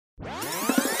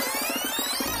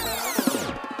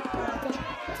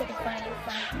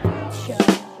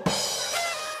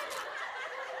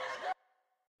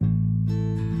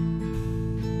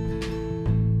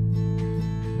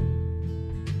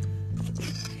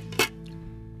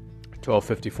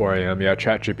12:54 a.m. Yeah,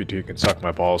 ChatGPT can suck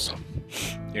my balls.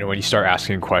 You know, when you start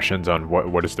asking questions on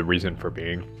what is the reason for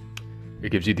being, it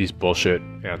gives you these bullshit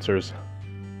answers.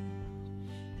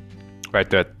 Right,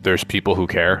 that there's people who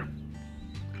care,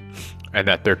 and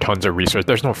that there are tons of resources.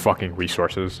 There's no fucking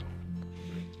resources.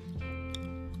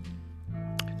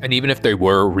 And even if they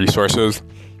were resources,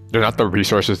 they're not the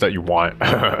resources that you want.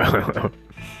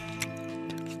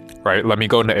 Right? Let me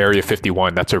go into Area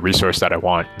 51. That's a resource that I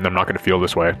want, and I'm not going to feel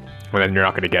this way. And then you're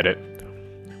not going to get it.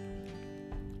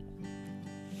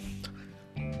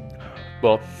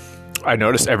 Well, I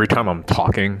notice every time I'm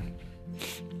talking,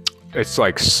 it's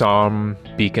like some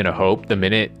beacon of hope the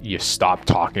minute you stop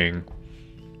talking,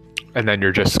 and then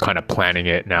you're just kind of planning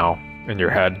it now in your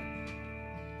head.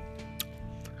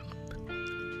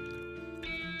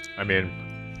 I mean,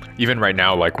 even right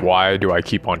now, like, why do I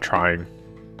keep on trying?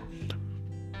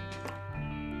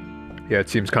 Yeah, it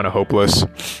seems kind of hopeless.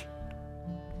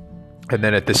 And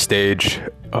then at this stage,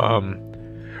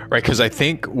 right, because I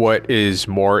think what is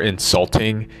more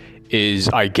insulting is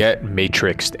I get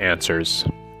matrixed answers,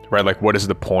 right? Like, what is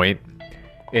the point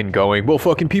in going, well,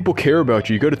 fucking people care about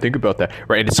you. You got to think about that,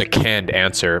 right? And it's a canned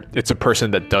answer. It's a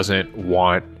person that doesn't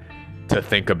want to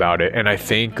think about it. And I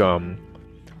think,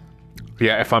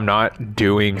 yeah, if I'm not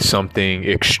doing something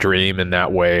extreme in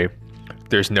that way,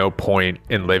 there's no point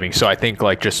in living. So I think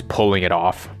like just pulling it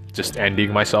off, just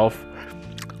ending myself,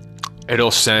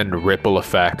 it'll send ripple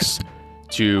effects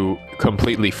to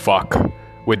completely fuck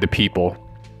with the people,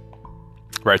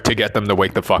 right? To get them to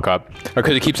wake the fuck up.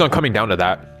 Because it keeps on coming down to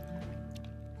that.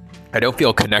 I don't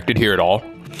feel connected here at all.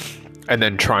 And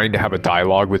then trying to have a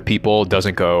dialogue with people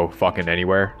doesn't go fucking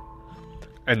anywhere.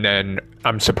 And then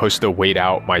I'm supposed to wait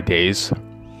out my days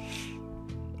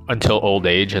until old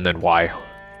age, and then why?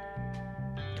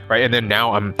 Right? And then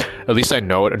now at least I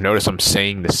notice I'm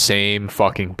saying the same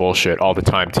fucking bullshit all the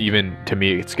time. To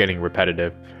me, it's getting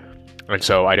repetitive. And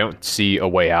so I don't see a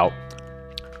way out.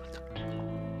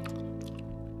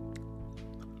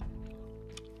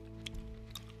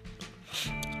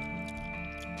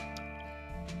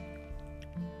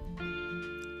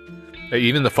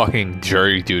 Even the fucking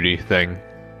jury duty thing,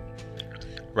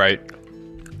 right?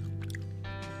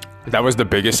 That was the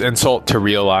biggest insult, to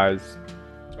realize,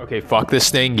 okay, fuck this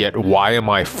thing, yet why am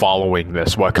I following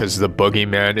this? What, because the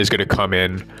boogeyman is going to come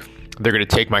in, they're going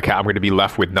to take my cat, I'm going to be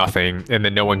left with nothing, and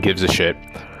then no one gives a shit.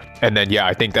 And then, yeah,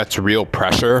 I think that's real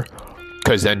pressure,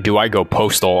 because then do I go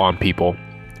postal on people?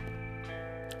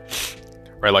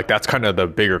 Right, like that's kind of the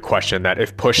bigger question, that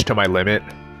if pushed to my limit,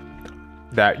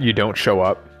 that you don't show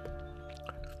up.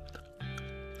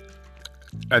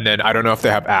 And then I don't know if they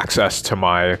have access to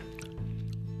my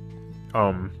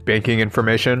banking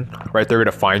information, right? They're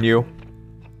gonna fine you.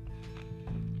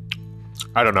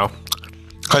 I don't know,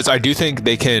 because I do think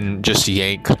they can just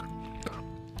yank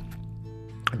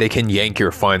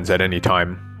your funds at any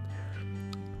time,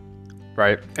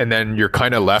 right? And then you're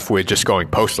kind of left with just going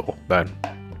postal then.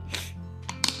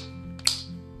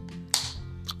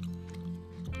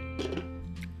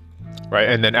 Right,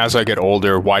 and then as I get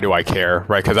older, why do I care,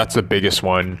 right? Because that's the biggest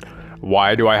one.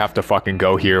 Why do I have to fucking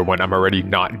go here when I'm already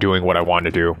not doing what I want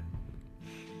to do?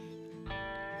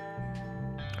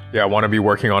 Yeah, I want to be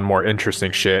working on more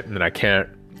interesting shit, and then I can't,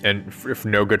 and for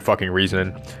no good fucking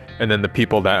reason. And then the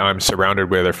people that I'm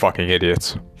surrounded with are fucking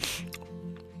idiots.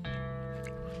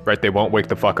 Right, they won't wake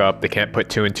the fuck up. They can't put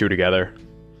two and two together.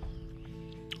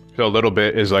 So a little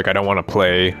bit is like, I don't want to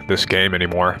play this game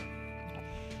anymore.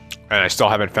 And I still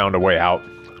haven't found a way out.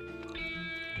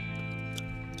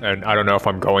 And I don't know if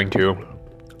I'm going to.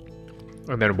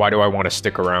 And then why do I want to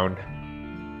stick around?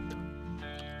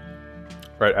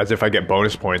 Right, as if I get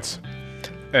bonus points.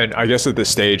 And I guess at this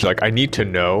stage, like, I need to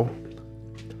know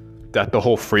that the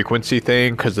whole frequency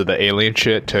thing, because of the alien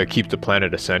shit, to keep the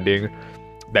planet ascending,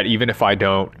 that even if I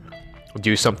don't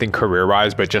do something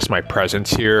career-wise, but just my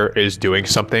presence here is doing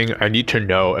something, I need to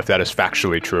know if that is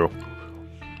factually true.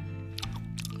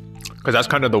 Because that's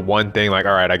kind of the one thing, like,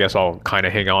 all right, I guess I'll kind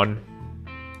of hang on.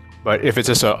 But if it's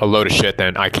just a load of shit,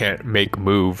 then I can't make a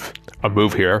move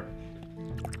here.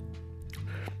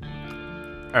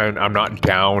 And I'm not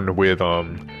down with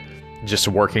just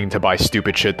working to buy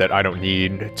stupid shit that I don't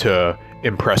need to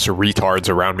impress retards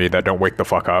around me that don't wake the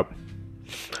fuck up.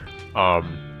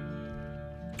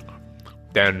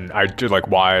 Then I do, like,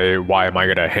 why am I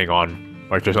gonna hang on?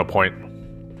 Like, there's no point.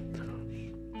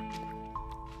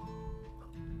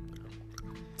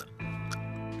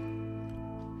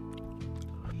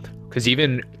 Because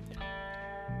even,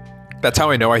 that's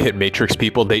how I know I hit Matrix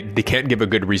people. They can't give a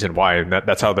good reason why, and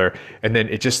that's how they're, and then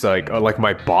it just like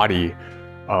my body,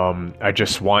 I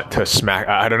just want to smack.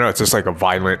 I don't know. It's just like a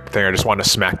violent thing. I just want to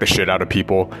smack the shit out of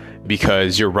people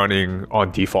because you're running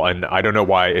on default, and I don't know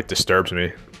why it disturbs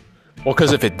me. Well,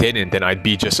 because if it didn't, then I'd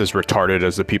be just as retarded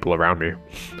as the people around me.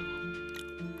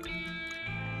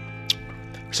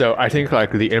 So I think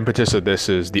like the impetus of this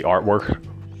is the artwork,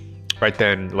 right?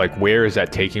 Then like, where is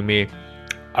that taking me?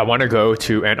 I want to go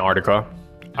to Antarctica.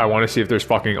 I want to see if there's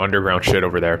fucking underground shit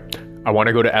over there. I want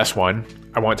to go to S1.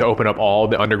 I want to open up all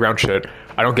the underground shit.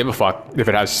 I don't give a fuck if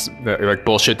it has like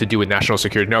bullshit to do with national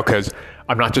security. No, because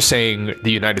I'm not just saying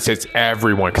the United States,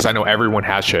 everyone, because I know everyone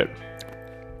has shit.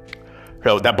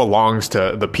 So that belongs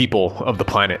to the people of the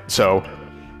planet. So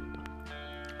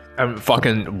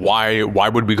fucking why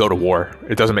would we go to war?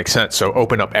 It doesn't make sense. So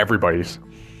open up everybody's.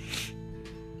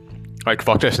 Like,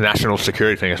 fuck this national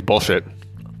security thing. It's bullshit.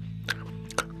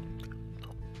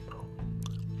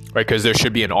 Right, because there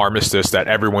should be an armistice that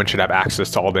everyone should have access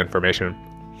to all the information.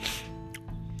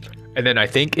 And then I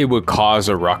think it would cause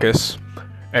a ruckus.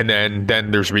 And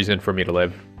then there's reason for me to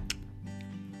live.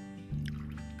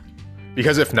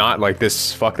 Because if not, like,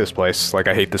 fuck this place. Like,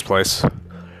 I hate this place.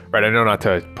 Right, I know not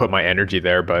to put my energy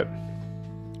there, but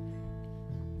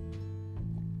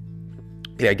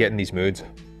yeah, I get in these moods.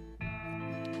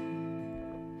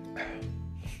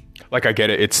 Like, I get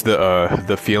it. It's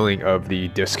the feeling of the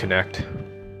disconnect.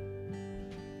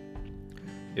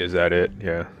 Is that it?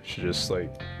 Yeah. Should just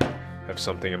like have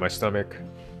something in my stomach.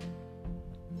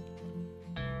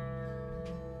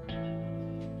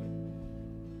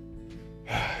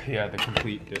 Yeah, the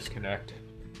complete disconnect.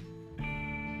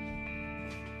 And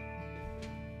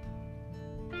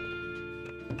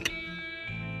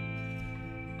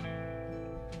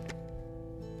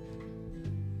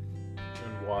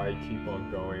why keep on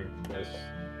going? I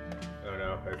don't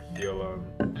know. I feel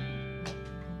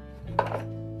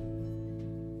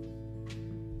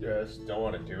yeah, I just don't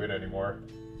want to do it anymore.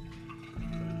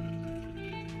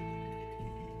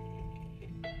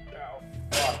 Oh,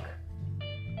 fuck.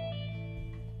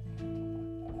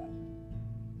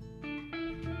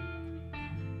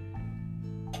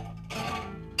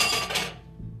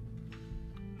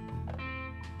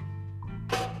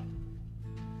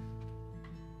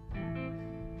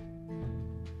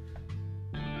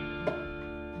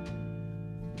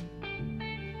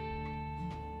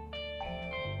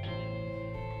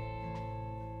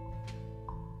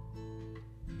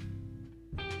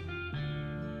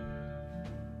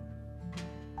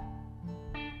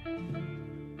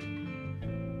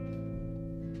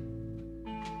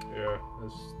 Yeah, I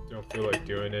just don't feel like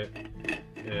doing it,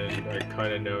 and I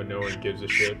kind of know no one gives a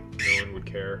shit, no one would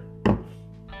care.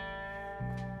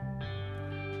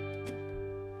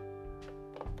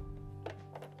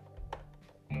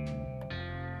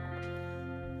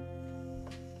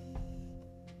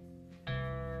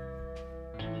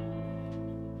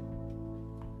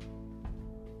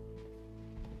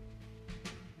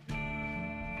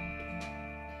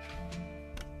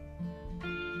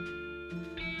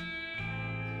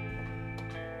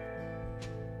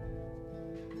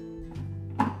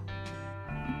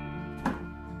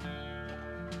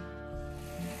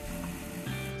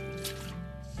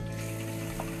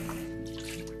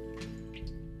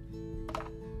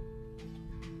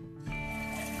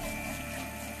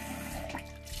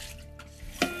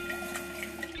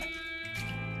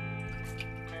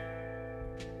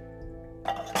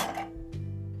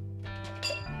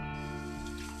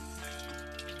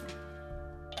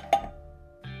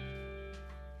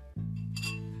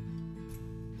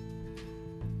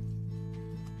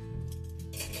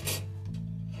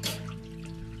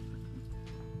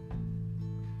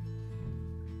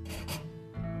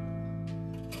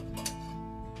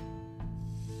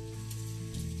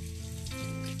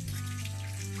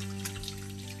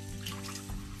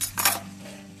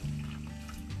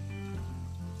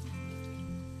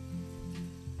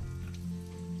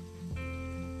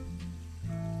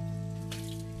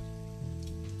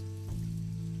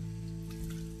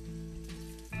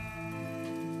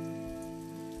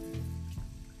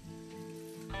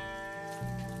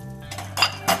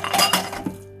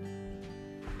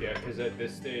 Because at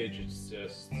this stage, it's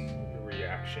just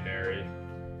reactionary.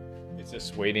 It's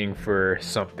just waiting for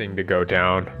something to go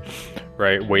down,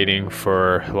 right? Waiting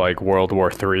for like World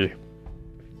War III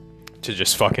to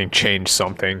just fucking change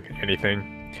something,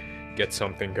 anything, get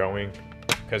something going.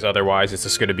 Because otherwise, it's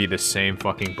just going to be the same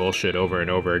fucking bullshit over and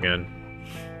over again.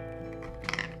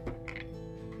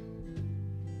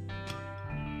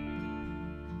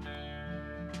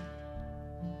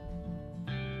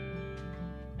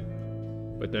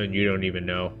 But then you don't even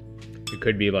know. It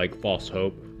could be like false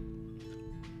hope.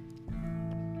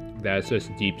 That's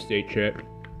just deep state shit.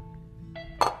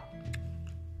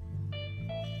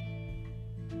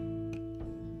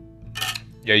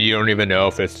 Yeah, you don't even know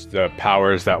if it's the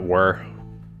powers that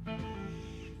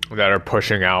are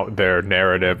pushing out their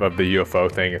narrative of the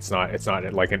UFO thing. It's not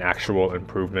like an actual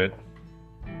improvement.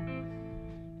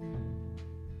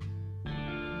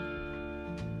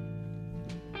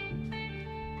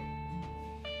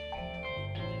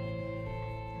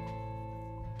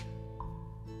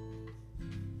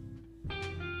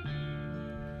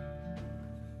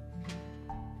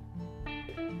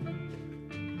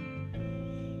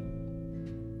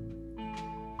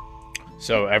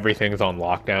 So everything's on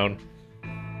lockdown.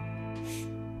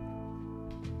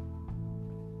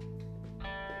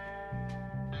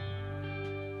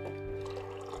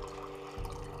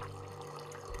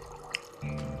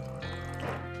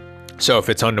 So if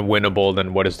it's unwinnable,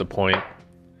 then what is the point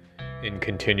in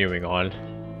continuing on?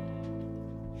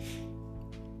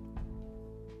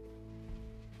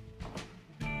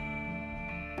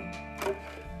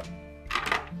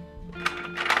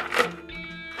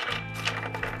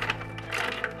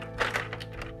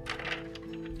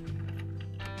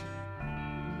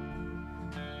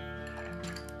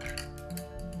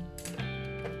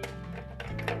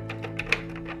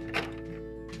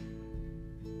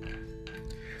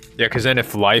 Yeah, because then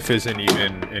if life isn't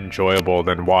even enjoyable,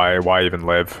 then why even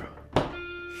live?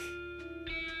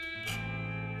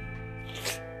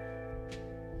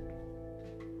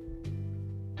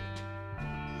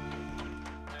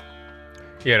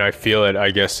 Yeah, and I feel it. I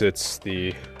guess it's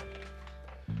the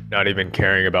not even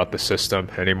caring about the system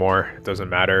anymore. It doesn't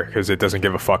matter because it doesn't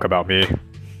give a fuck about me.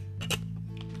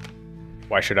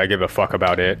 Why should I give a fuck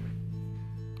about it?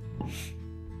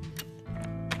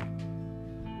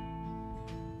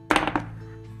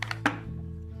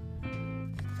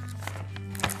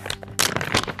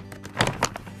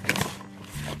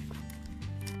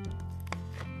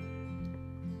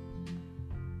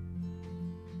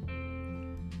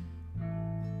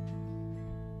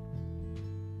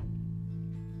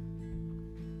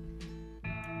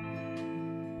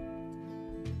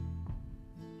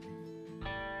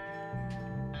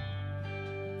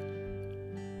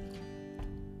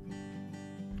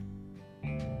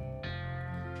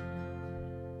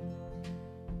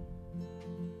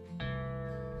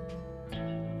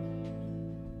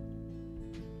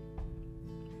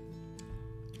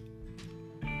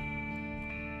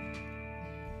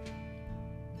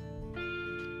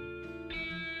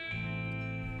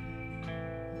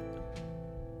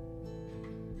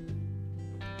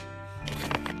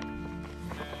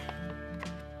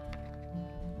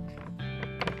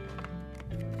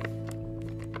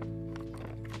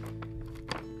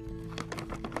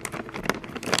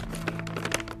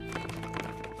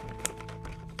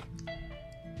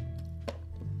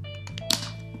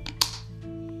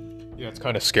 Yeah, it's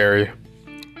kind of scary.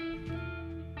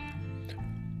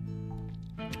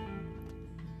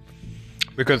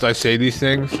 Because I say these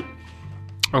things,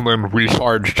 and when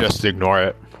retards just ignore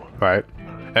it, right?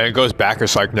 And it goes back,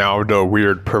 it's like now the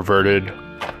weird perverted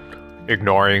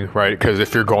ignoring, right? Because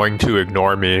if you're going to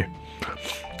ignore me,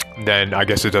 then I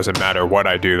guess it doesn't matter what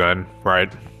I do then,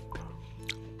 right?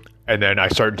 And then I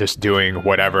start just doing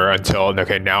whatever until,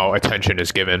 okay, now attention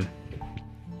is given.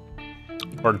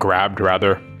 Or grabbed,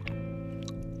 rather.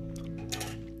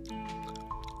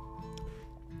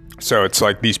 So it's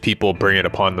like these people bring it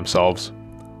upon themselves.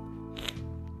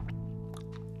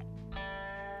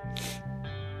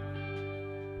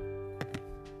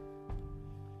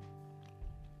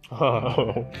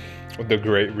 Oh, the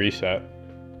Great Reset.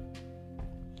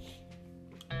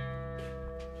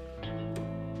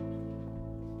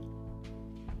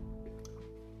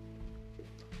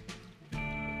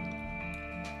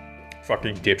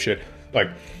 Fucking dipshit. Like,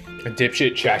 a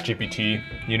dipshit ChatGPT,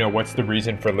 you know, what's the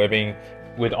reason for living?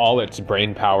 With all its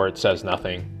brain power, it says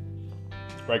nothing.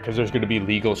 Right? Because there's going to be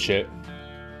legal shit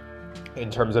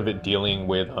in terms of it dealing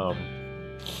with,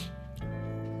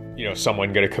 you know,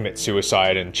 someone going to commit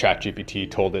suicide and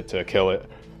ChatGPT told it to kill it.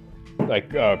 Like,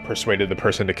 persuaded the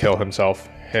person to kill himself,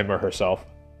 him or herself.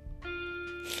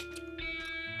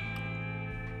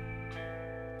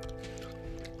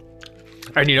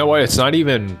 And you know what? It's not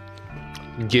even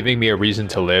giving me a reason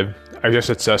to live. I guess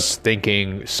it's just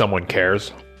thinking someone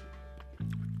cares.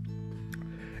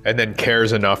 And then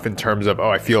cares enough in terms of, oh,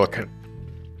 I feel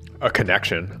a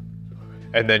connection.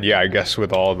 And then, yeah, I guess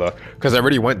with all the... Because I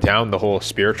already went down the whole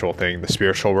spiritual thing, the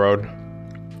spiritual road.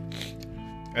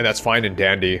 And that's fine and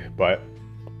dandy, but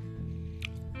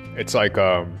it's like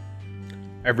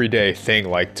everyday thing.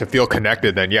 Like, to feel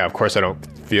connected, then, yeah, of course I don't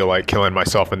feel like killing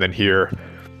myself. And then here,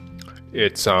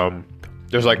 it's...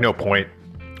 there's, like, no point,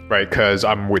 right? Because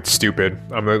I'm with stupid.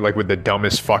 I'm, like, with the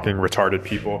dumbest fucking retarded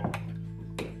people.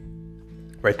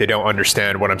 right? They don't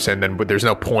understand what I'm saying, then but there's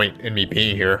no point in me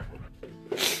being here.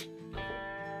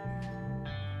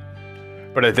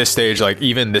 But at this stage, like,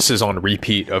 even this is on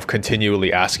repeat of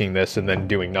continually asking this and then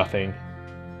doing nothing.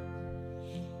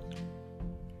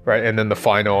 Right, and then the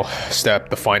final step,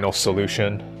 the final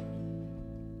solution.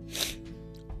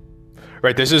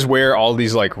 Right, this is where all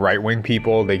these like right-wing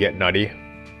people, they get nutty.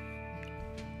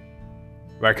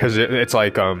 Right, because it's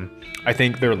like, I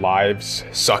think their lives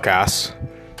suck ass.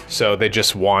 So they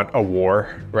just want a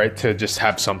war, right, to just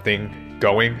have something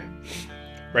going.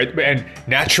 Right, and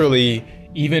naturally,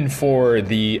 even for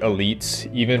the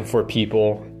elites, even for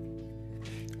people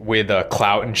with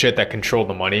clout and shit that control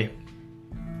the money,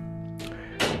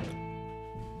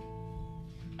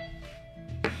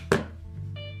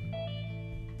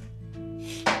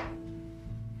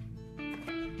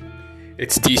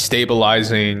 it's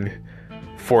destabilizing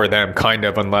for them, kind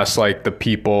of, unless like the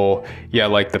people,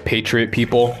 like the patriot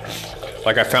people.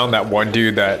 Like, I found that one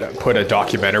dude that put a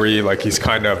documentary, like, he's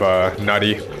kind of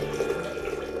nutty.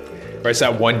 Right, it's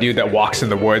that one dude that walks in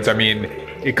the woods. I mean,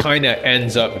 it kind of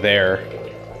ends up there,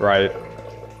 right?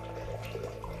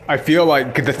 I feel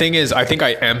like, the thing is, I think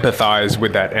I empathize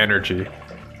with that energy.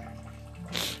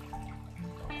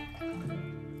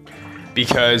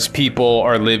 Because people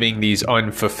are living these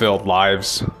unfulfilled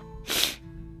lives.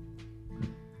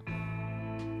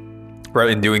 Right,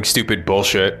 and doing stupid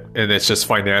bullshit, and it's just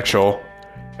financial.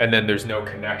 And then there's no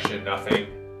connection, nothing.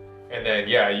 And then,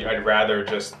 I'd rather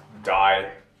just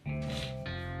die.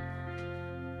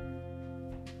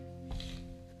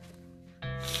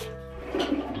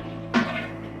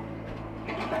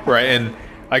 Right, and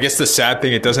I guess the sad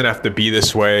thing, it doesn't have to be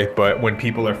this way, but when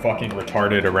people are fucking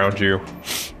retarded around you,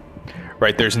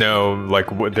 right, there's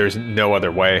no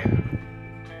other way.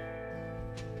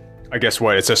 I guess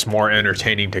it's just more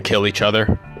entertaining to kill each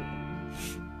other.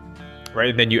 Right,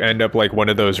 and then you end up like one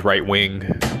of those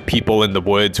right-wing people in the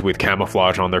woods with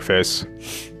camouflage on their face.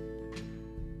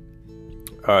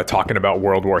 Talking about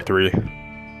World War III.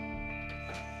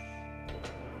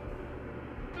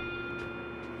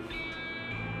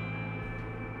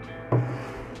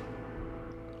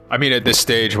 I mean, at this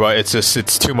stage,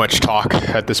 it's too much talk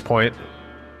at this point.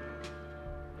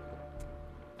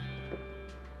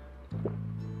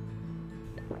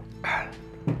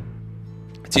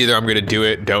 It's either I'm going to do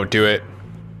it, don't do it.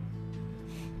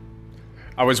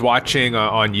 I was watching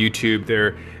on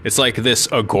YouTube, it's like this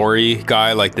Agori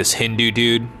guy, like this Hindu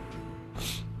dude.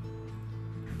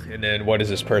 And then what is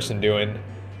this person doing?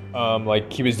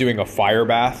 Like, he was doing a fire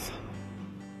bath.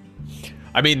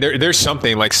 I mean, there's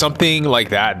something like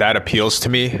that appeals to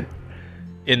me,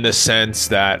 in the sense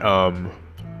that,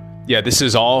 this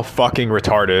is all fucking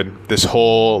retarded. This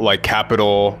whole like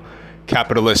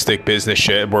capitalistic business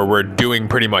shit where we're doing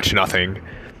pretty much nothing.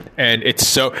 And it's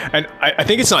so, and I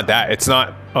think it's not that. It's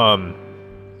not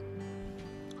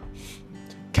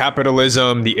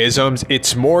capitalism, the isms.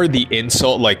 It's more the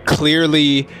insult. Like,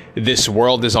 clearly this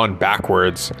world is on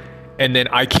backwards. And then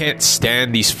I can't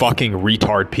stand these fucking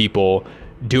retard people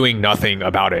doing nothing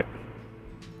about it.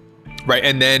 Right,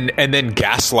 and then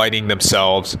gaslighting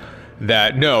themselves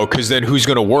that no, because then who's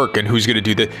going to work and who's going to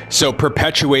do that? So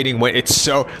perpetuating when it's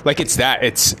so like it's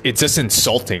just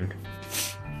insulting.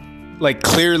 Like,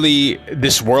 clearly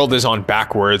this world is on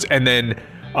backwards. And then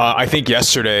I think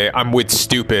yesterday I'm with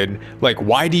stupid. Like,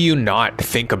 why do you not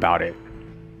think about it?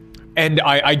 And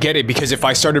I get it, because if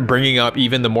I started bringing up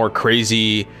even the more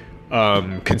crazy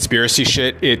conspiracy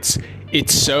shit, it's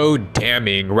so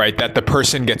damning, right, that the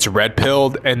person gets red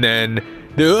pilled, and then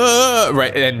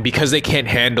right, and because they can't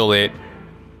handle it,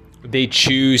 they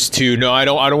choose to no, I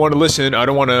don't want to listen. I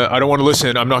don't want to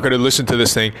listen. I'm not going to listen to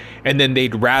this thing. And then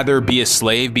they'd rather be a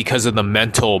slave because of the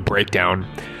mental breakdown.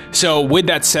 So with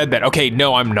that said, that okay,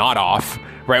 no, I'm not off.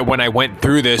 Right, when I went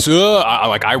through this,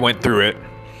 I went through it.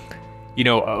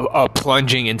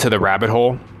 Plunging into the rabbit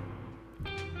hole.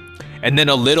 And then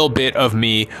a little bit of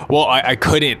me, I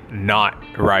couldn't not,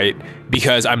 right?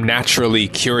 Because I'm naturally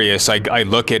curious. I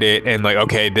look at it and like,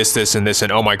 okay, this, and this,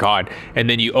 and oh my God. And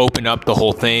then you open up the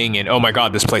whole thing and oh my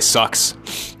God, this place sucks.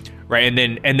 Right?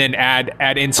 And then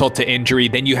add insult to injury.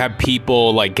 Then you have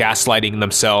people like gaslighting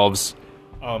themselves,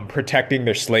 protecting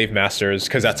their slave masters,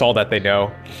 because that's all that they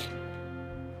know.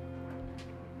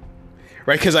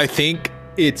 Right? Because I think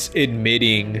it's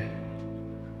admitting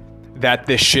that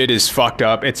this shit is fucked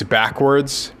up, it's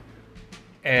backwards,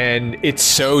 and it's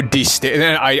so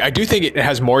and I do think it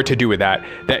has more to do with that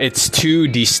it's too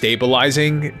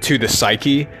destabilizing to the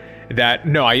psyche, that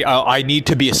no, I need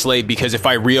to be a slave, because if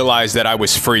I realized that I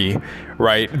was free,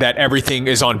 right, that everything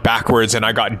is on backwards and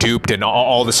I got duped and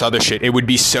all this other shit, it would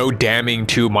be so damning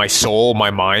to my soul, my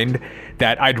mind,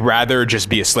 that I'd rather just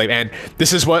be a slave. And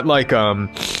this is what like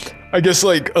I guess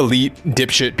like elite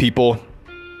dipshit people,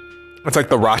 it's like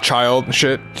the Rothschild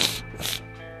shit.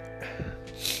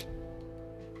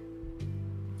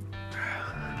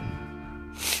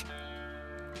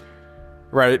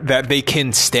 Right, that they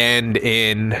can stand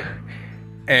in,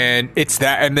 and it's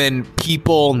that, and then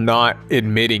people not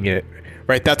admitting it.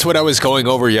 Right, that's what I was going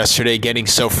over yesterday, getting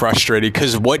so frustrated,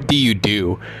 because what do you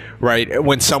do, right,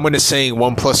 when someone is saying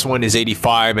 1 + 1 is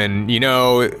 85, and you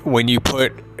know, when you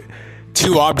put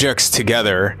two objects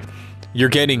together, you're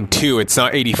getting 2, it's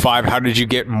not 85. How did you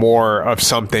get more of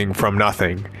something from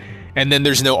nothing? And then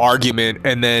there's no argument,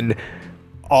 and then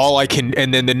all I can,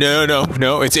 and then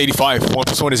no, it's 85. 1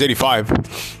 + 1 is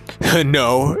 85.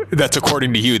 No, that's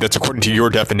according to you. That's according to your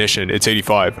definition. It's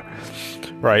 85.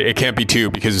 Right? It can't be 2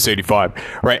 because it's 85.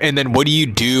 Right? And then what do you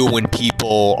do when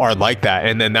people are like that?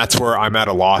 And then that's where I'm at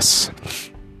a loss.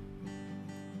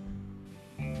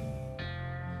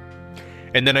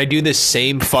 And then I do this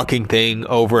same fucking thing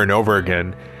over and over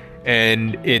again.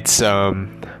 And it's,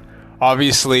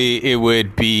 obviously it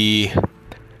would be,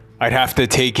 I'd have to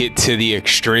take it to the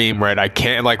extreme, right? I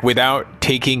can't, like, without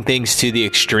taking things to the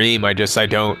extreme, I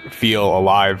don't feel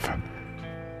alive,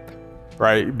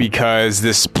 right? Because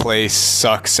this place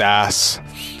sucks ass.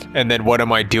 And then what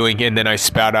am I doing? And then I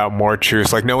spout out more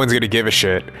truths. Like, no one's going to give a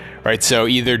shit, right? So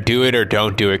either do it or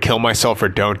don't do it. Kill myself or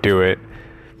don't do it.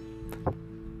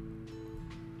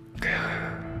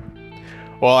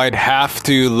 Well, I'd have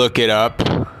to look it up.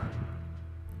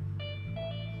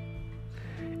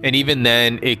 And even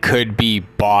then, it could be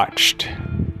botched.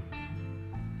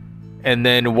 And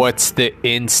then what's the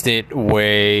instant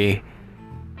way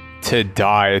to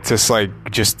die? It's just like,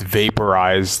 just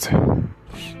vaporized.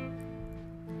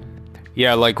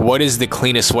 Yeah, like, what is the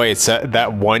cleanest way? It's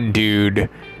that one dude,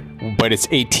 but it's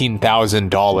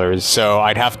 $18,000. So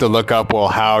I'd have to look up, well,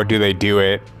 how do they do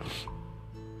it?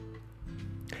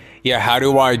 Yeah, how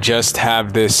do I just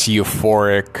have this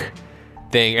euphoric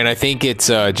thing? And I think it's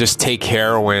just take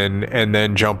heroin and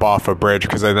then jump off a bridge,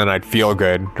 because then I'd feel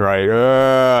good, right?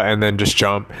 And then just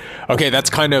jump. Okay,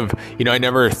 that's kind of, you know, I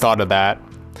never thought of that,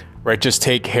 right? Just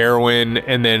take heroin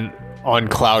and then on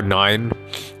cloud 9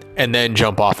 and then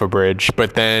jump off a bridge.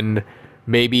 But then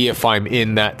maybe if I'm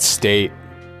in that state,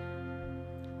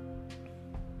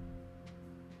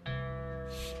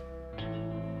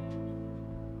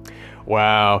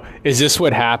 wow. Is this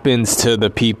what happens to the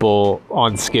people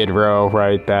on Skid Row,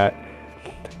 right? That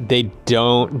they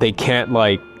can't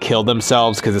like kill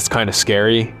themselves because it's kind of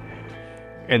scary.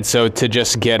 And so to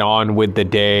just get on with the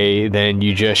day, then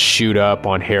you just shoot up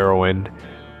on heroin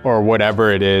or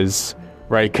whatever it is,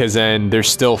 right? Because then there's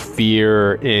still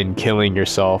fear in killing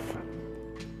yourself.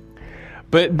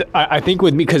 But I think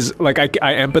with me, because like I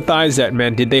empathize that,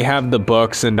 man, did they have the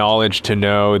books and knowledge to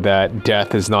know that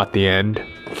death is not the end?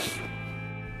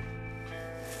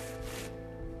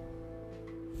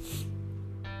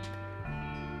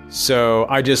 So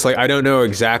I just like, I don't know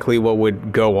exactly what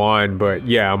would go on, but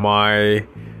yeah,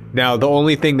 now the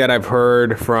only thing that I've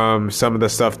heard from some of the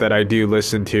stuff that I do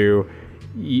listen to,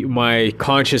 my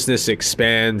consciousness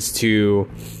expands to,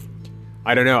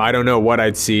 I don't know what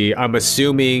I'd see. I'm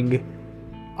assuming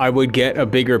I would get a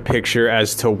bigger picture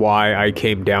as to why I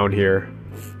came down here.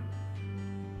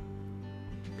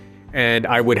 And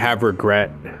I would have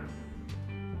regret.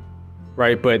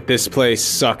 Right? But this place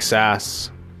sucks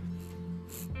ass.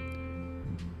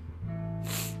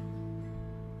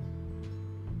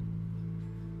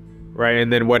 Right,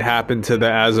 and then what happened to the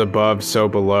as above, so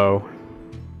below?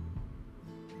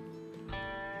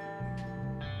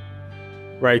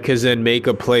 Right, because then make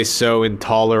a place so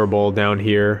intolerable down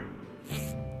here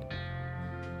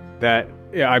that,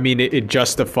 I mean, it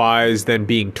justifies then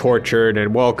being tortured,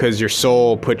 and well, because your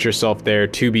soul put yourself there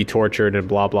to be tortured and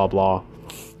blah, blah, blah.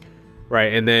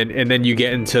 Right, and then you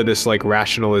get into this like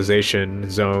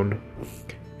rationalization zone.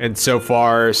 And so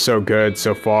far, so good.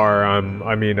 So far, I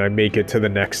make it to the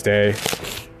next day.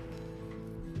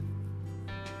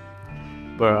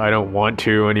 But I don't want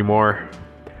to anymore.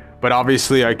 But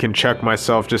obviously, I can check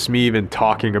myself, just me even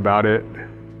talking about it.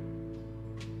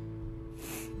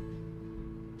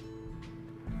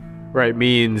 Right,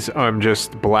 means I'm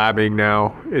just blabbing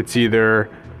now. It's either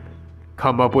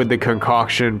come up with the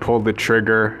concoction, pull the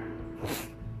trigger,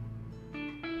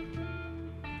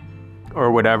 or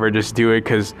whatever, just do it,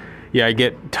 because yeah, I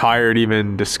get tired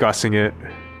even discussing it.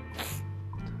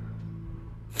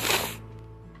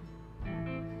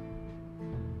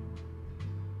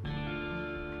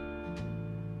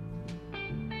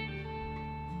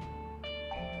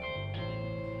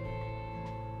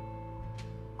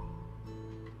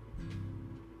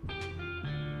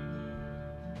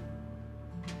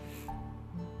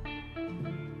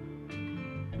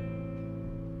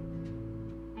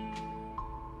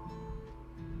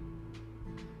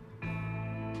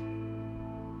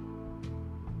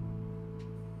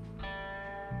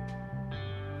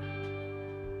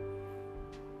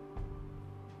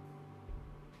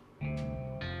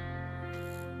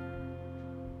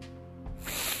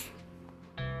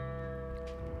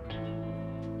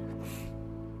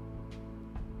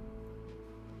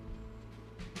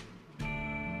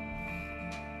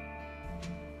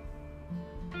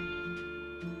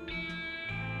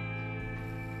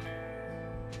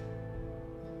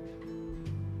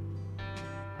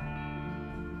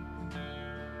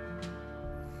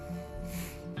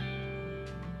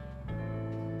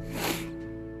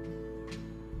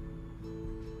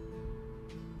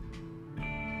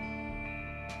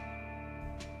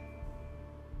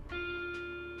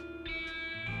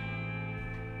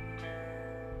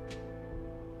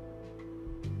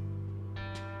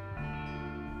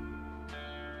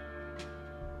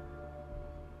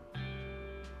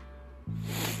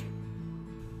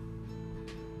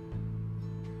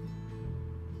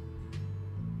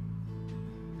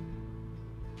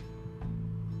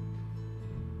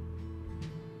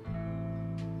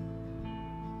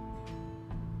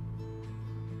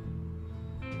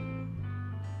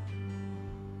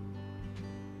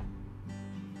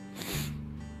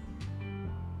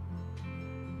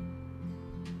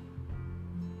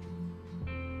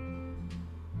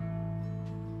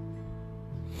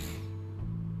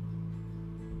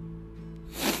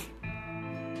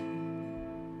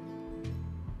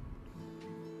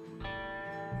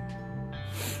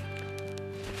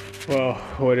 Well,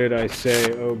 what did I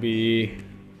say? OBE.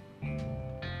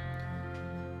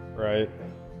 Right.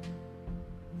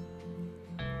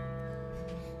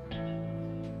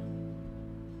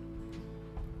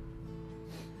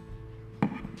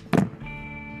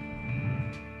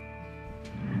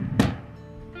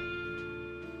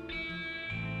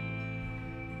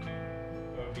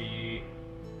 OBE.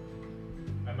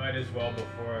 I might as well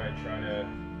before I try to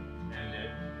end it.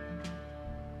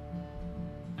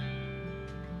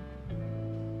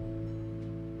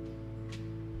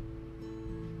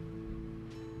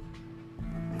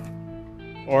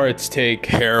 Or it's take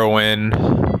heroin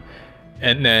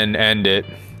and then end it.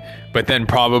 But then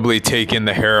probably taking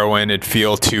the heroin, it'd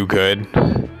feel too good.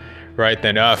 Right?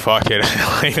 Then, fuck it.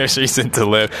 Like, there's reason to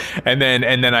live. And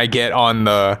then I get on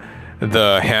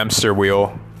the hamster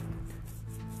wheel.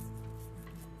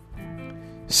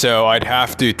 So I'd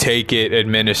have to take it,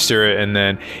 administer it, and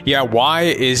then, why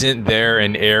isn't there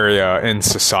an area in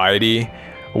society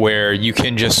where you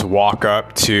can just walk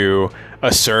up to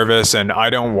a service and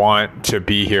I don't want to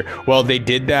be here? Well, they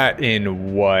did that in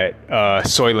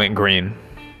Soylent Green.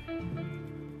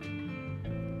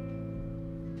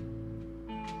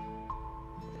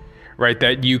 Right,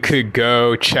 that you could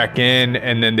go check in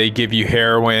and then they give you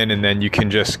heroin and then you can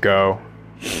just go.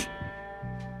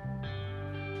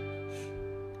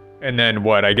 And then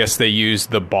what? I guess they use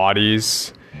the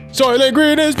bodies. Soylent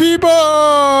Green is people!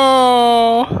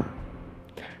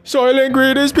 Soylent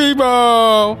Green is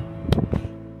people!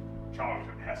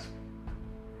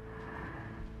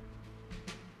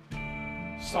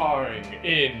 Starring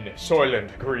in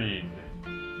Soylent Green,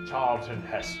 Charlton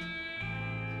Heston.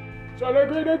 Soylent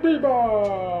Green is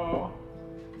people!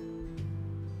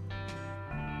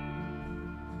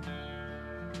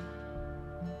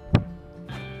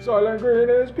 Soylent Green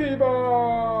is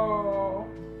people!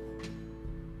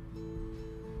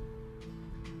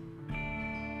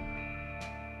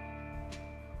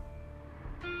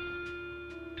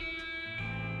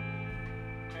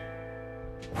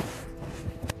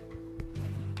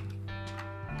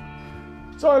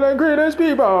 Soylent Green is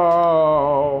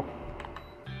people!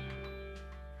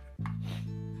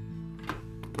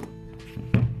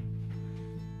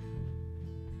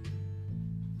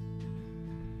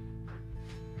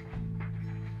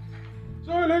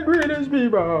 Soylent Green is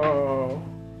people!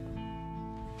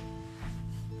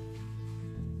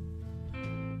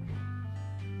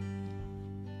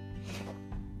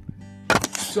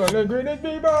 Soylent Green is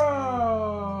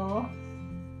people!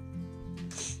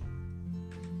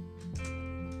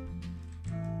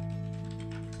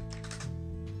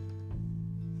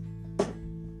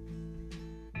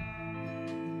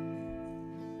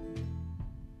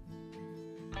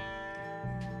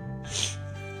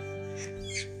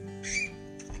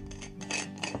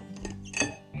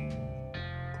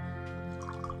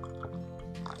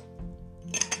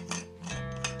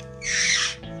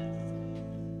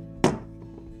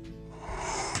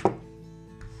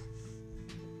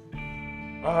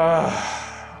 Oh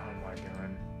my god.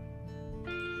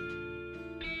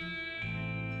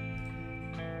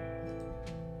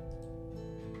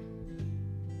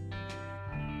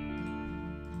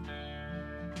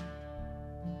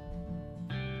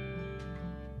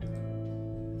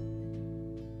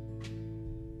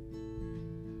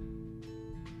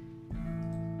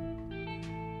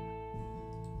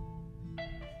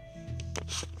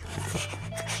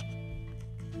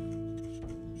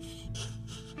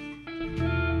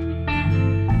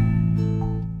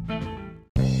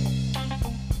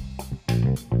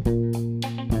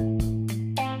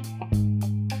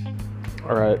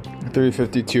 All right,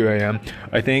 3:52 a.m.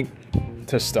 I think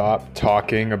to stop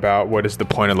talking about what is the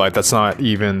point of life, that's not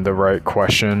even the right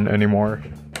question anymore.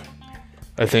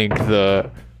 I think the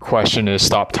question is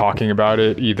stop talking about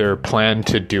it, either plan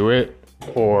to do it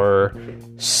or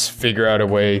figure out a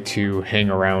way to hang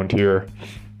around here.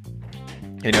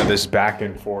 You know, this back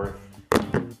and forth.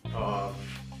 I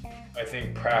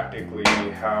think practically,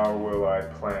 how will I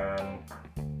plan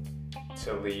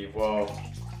to leave? Well,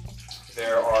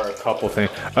 there are a couple things.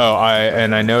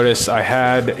 I noticed I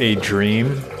had a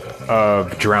dream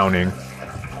of drowning.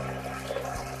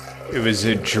 It was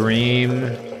a dream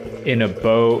in a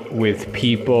boat with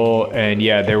people, and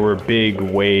there were big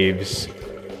waves,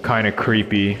 kind of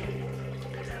creepy.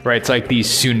 Right, it's like these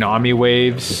tsunami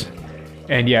waves,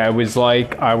 and it was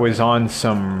like I was on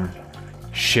some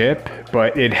ship,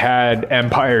 but it had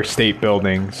Empire State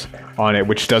Buildings on it,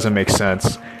 which doesn't make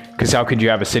sense. Because how could you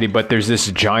have a city? But there's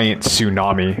this giant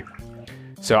tsunami.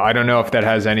 So I don't know if that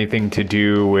has anything to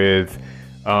do with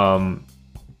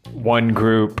one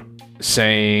group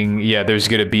saying, there's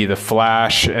going to be the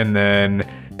Flash, and then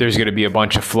there's going to be a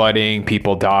bunch of flooding,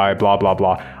 people die, blah, blah,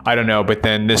 blah. I don't know. But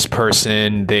then this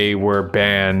person, they were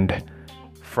banned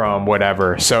from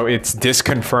whatever. So it's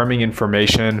disconfirming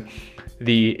information.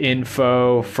 The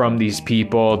info from these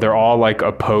people, they're all like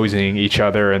opposing each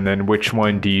other. And then which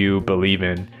one do you believe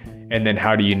in? And then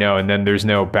how do you know? And then there's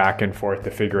no back and forth to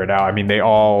figure it out. I mean, they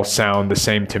all sound the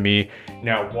same to me.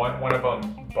 Now, one of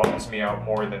them bums me out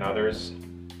more than others,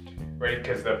 right?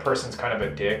 Because the person's kind of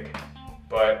a dick.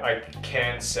 But I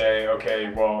can say,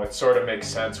 okay, well, it sort of makes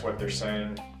sense what they're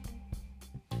saying.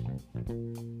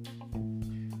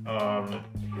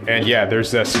 And yeah, there's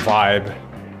this vibe,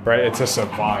 right? It's just a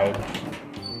vibe.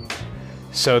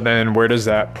 So then where does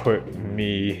that put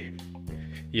me?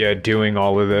 Yeah, doing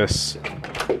all of this.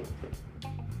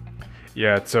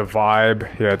 Yeah, it's a vibe.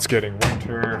 Yeah, it's getting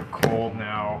winter, cold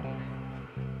now.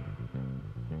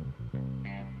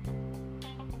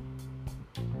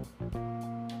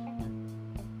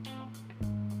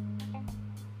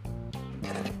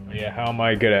 Yeah, how am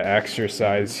I gonna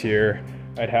exercise here?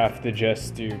 I'd have to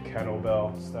just do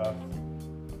kettlebell stuff.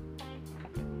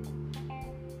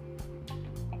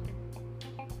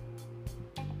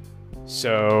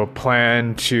 So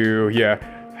plan to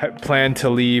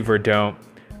leave or don't.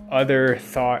 Other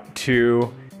thought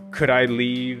too, could I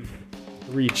leave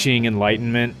reaching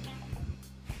enlightenment?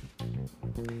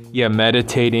 Yeah,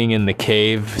 meditating in the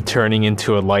cave, turning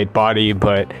into a light body,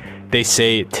 but they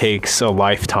say it takes a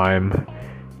lifetime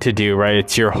to do, right?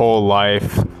 It's your whole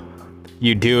life.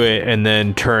 You do it and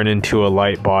then turn into a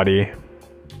light body.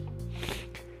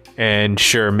 And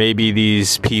sure, maybe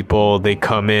these people, they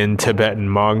come in Tibetan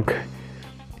monk,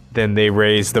 then they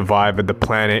raise the vibe of the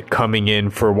planet coming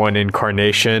in for one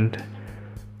incarnation,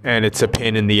 and it's a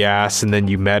pain in the ass, and then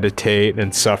you meditate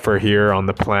and suffer here on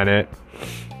the planet.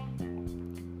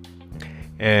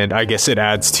 And I guess it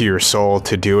adds to your soul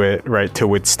to do it, right? To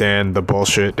withstand the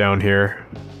bullshit down here.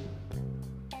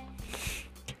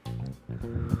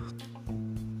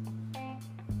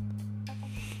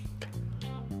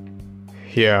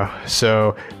 Yeah,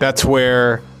 so that's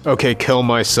where, okay, kill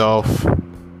myself,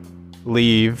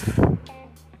 leave.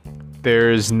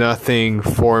 There's nothing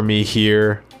for me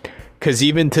here. Because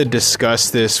even to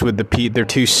discuss this with the they're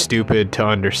too stupid to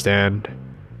understand.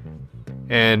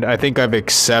 And I think I've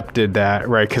accepted that,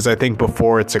 right? Because I think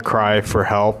before it's a cry for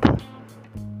help.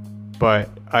 But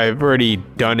I've already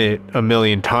done it a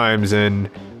million times, and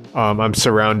I'm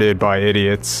surrounded by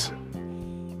idiots.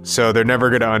 So they're never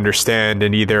going to understand,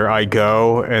 and either I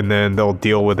go and then they'll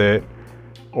deal with it,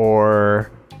 or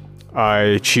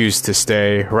I choose to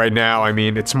stay. Right now, I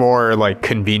mean, it's more like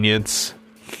convenience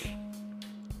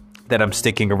that I'm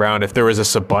sticking around. If there was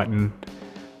just a button,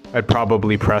 I'd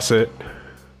probably press it.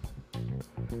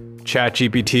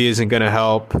 ChatGPT isn't going to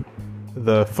help.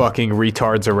 The fucking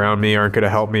retards around me aren't going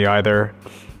to help me either.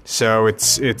 So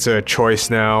it's a choice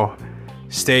now.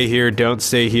 Stay here, don't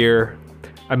stay here.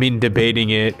 I mean, debating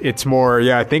it. It's more,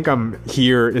 yeah, I think I'm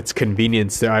here. It's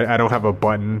convenience. I don't have a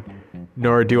button,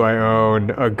 nor do I own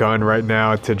a gun right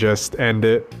now to just end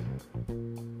it.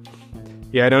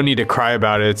 Yeah, I don't need to cry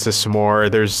about it. It's just more,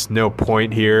 there's no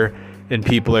point here, and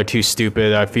people are too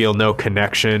stupid. I feel no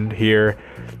connection here.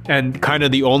 And kind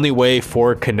of the only way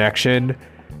for connection,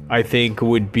 I think,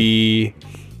 would be,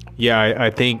 yeah, I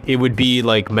think it would be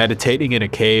like meditating in a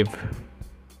cave.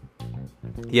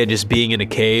 Yeah, just being in a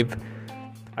cave.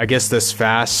 I guess this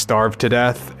fast, starve to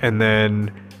death, and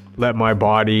then let my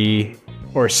body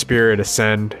or spirit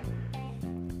ascend.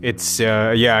 It's,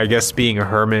 yeah, I guess being a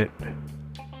hermit.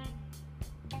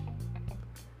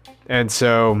 And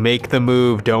so make the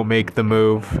move, don't make the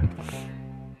move.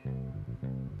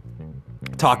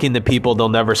 Talking to people, they'll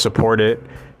never support it.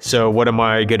 So what am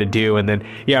I going to do? And then,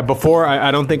 yeah, before,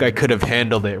 I don't think I could have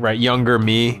handled it, right? Younger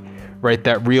me, right?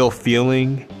 That real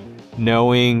feeling,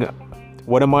 knowing,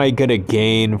 what am I going to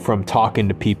gain from talking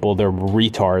to people? They're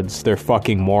retards. They're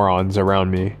fucking morons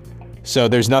around me. So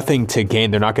there's nothing to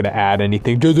gain. They're not going to add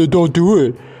anything. Don't do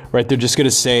it. Right? They're just going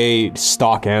to say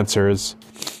stock answers.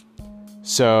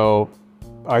 So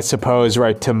I suppose,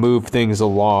 right, to move things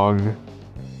along.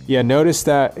 Yeah, notice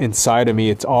that inside of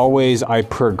me, it's always I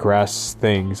progress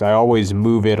things. I always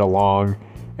move it along.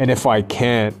 And if I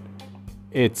can't,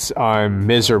 I'm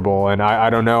miserable. And I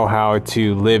don't know how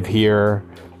to live here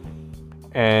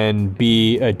and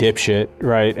be a dipshit,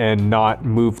 right? And not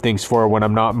move things forward. When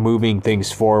I'm not moving things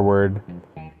forward,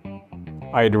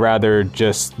 I'd rather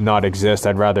just not exist.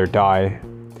 I'd rather die,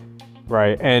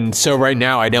 right? And so right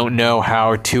now, I don't know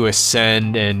how to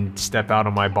ascend and step out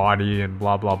of my body and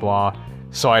blah, blah, blah.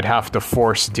 So I'd have to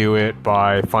force do it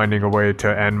by finding a way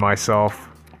to end myself.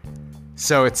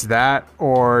 So it's that,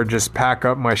 or just pack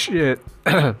up my shit,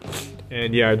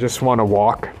 And yeah, I just want to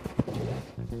walk.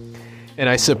 And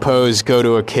I suppose go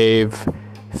to a cave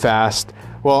fast.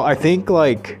 Well, I think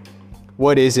like,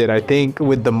 what is it? I think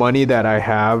with the money that I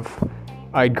have,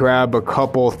 I'd grab a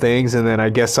couple things and then I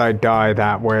guess I'd die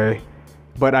that way.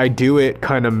 But I do it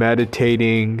kind of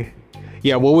meditating.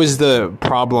 Yeah, what was the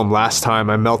problem last time?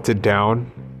 I melted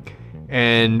down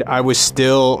and I was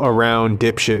still around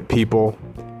dipshit people,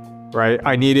 right?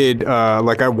 I needed,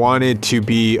 I wanted to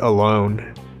be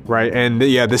alone, right? And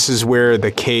yeah, this is where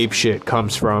the cave shit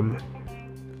comes from.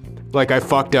 Like, I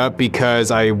fucked up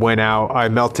because I went out, I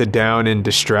melted down in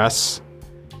distress.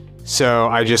 So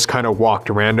I just kind of walked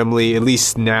randomly. At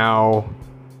least now,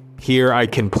 here I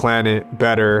can plan it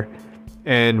better.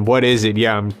 And what is it?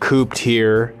 Yeah, I'm cooped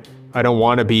here. I don't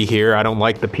want to be here. I don't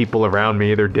like the people around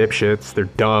me. They're dipshits. They're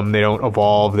dumb. They don't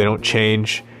evolve. They don't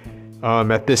change.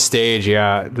 At this stage,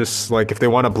 yeah, this, like, if they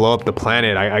want to blow up the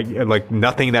planet, I like,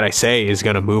 nothing that I say is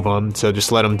going to move them. So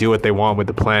just let them do what they want with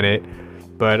the planet.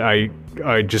 But I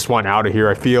just want out of here.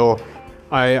 I feel,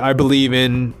 I believe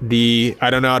in the, I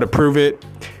don't know how to prove it.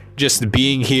 Just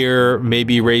being here,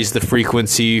 maybe raise the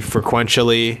frequency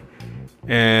frequentially.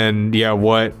 And yeah,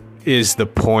 what is the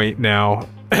point now?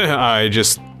 I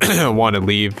just want to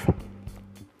leave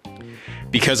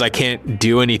because I can't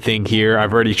do anything here.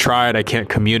 I've already tried. I can't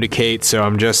communicate. So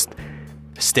I'm just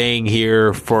staying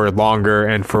here for longer.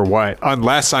 And for what?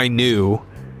 Unless I knew,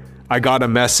 I got a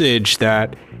message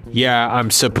that, yeah,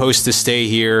 I'm supposed to stay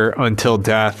here until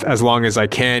death as long as I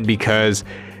can, because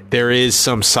there is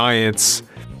some science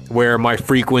where my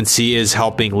frequency is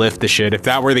helping lift the shit. If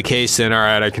that were the case, then all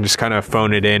right, I can just kind of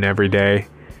phone it in every day.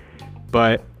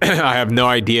 But I have no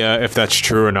idea if that's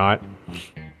true or not.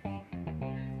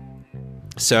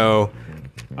 So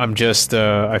I'm just,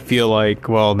 I feel like,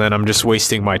 well, then I'm just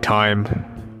wasting my time.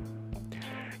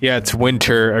 Yeah, it's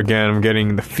winter again. I'm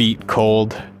getting the feet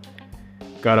cold.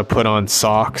 Gotta put on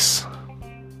socks.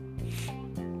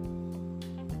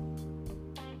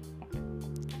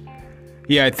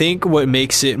 Yeah, I think what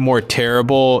makes it more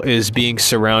terrible is being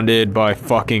surrounded by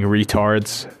fucking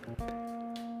retards.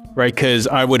 Right, because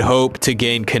I would hope to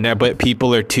gain connect, but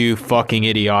people are too fucking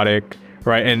idiotic,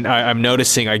 right? And I'm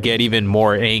noticing I get even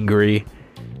more angry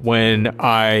when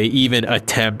I even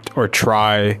attempt or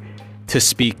try to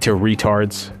speak to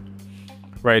retards,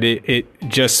 right? It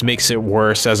just makes it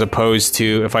worse, as opposed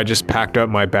to if I just packed up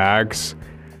my bags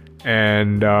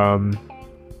and,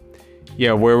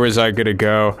 yeah, where was I gonna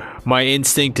go? My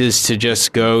instinct is to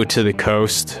just go to the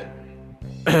coast,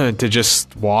 to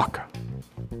just walk.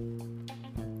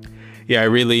 Yeah, I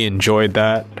really enjoyed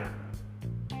that.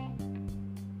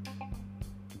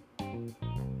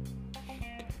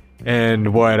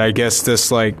 And what, I guess just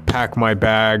like pack my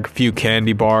bag, few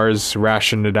candy bars,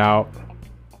 ration it out.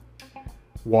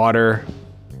 Water.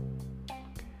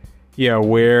 Yeah,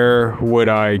 where would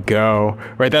I go?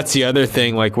 Right, that's the other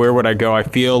thing, like where would I go? I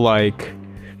feel like,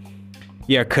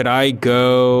 yeah, could I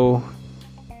go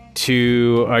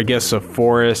to, I guess, a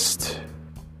forest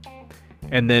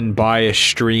and then by a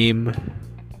stream,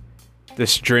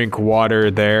 just drink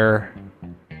water there?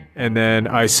 And then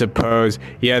I suppose,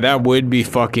 yeah, that would be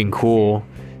fucking cool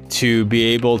to be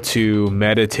able to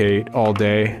meditate all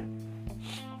day.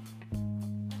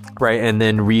 Right, and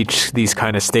then reach these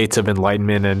kind of states of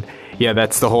enlightenment. And yeah,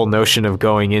 that's the whole notion of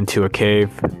going into a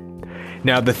cave.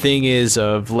 Now, the thing is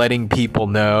of letting people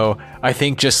know, I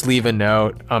think just leave a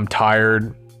note. I'm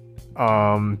tired.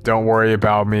 Don't worry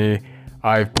about me.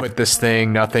 I've put this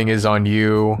thing. Nothing is on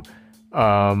you.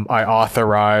 I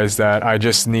authorize that. I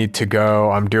just need to go.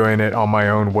 I'm doing it on my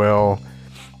own will.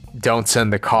 Don't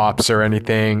send the cops or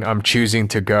anything. I'm choosing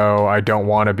to go. I don't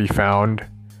want to be found.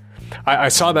 I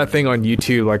saw that thing on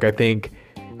YouTube. Like,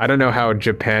 I don't know how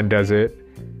Japan does it,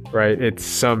 right? It's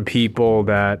some people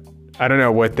that, I don't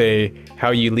know how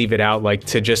you leave it out, like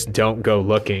to just don't go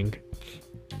looking.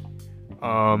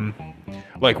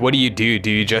 Like, what do you do? Do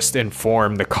you just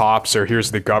inform the cops or here's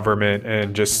the government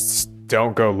and just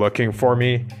don't go looking for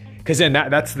me? Because then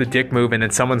that's the dick move, and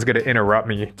then someone's going to interrupt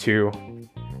me too.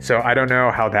 So I don't know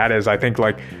how that is. I think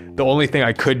like the only thing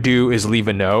I could do is leave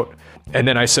a note. And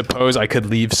then I suppose I could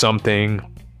leave something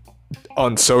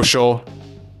on social,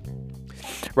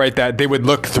 right? That they would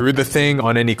look through the thing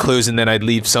on any clues, and then I'd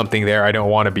leave something there. I don't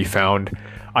want to be found.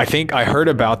 I think I heard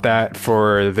about that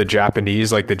for the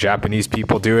Japanese, like the Japanese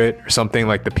people do it or something,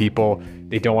 like the people,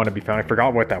 they don't want to be found. I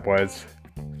forgot what that was.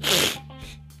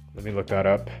 Let me look that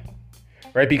up.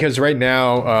 Right, because right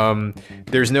now,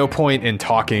 there's no point in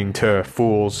talking to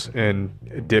fools and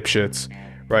dipshits.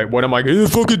 Right, what am I gonna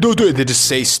fucking don't do it? They just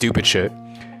say stupid shit.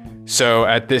 So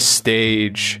at this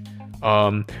stage,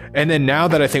 and then now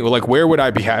that I think, well, like, where would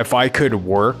I be if I could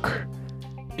work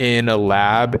in a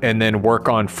lab and then work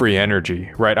on free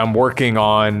energy, right? I'm working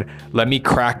on, let me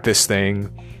crack this thing,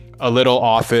 a little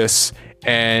office.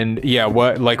 And yeah,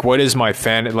 what is my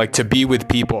fan, like to be with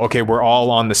people? Okay, we're all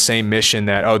on the same mission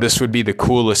that, oh, this would be the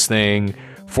coolest thing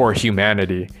for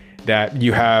humanity, that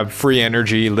you have free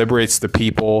energy, liberates the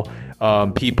people,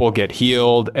 people get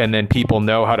healed, and then people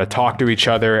know how to talk to each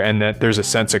other, and that there's a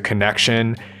sense of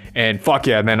connection. And fuck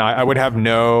yeah, then I would have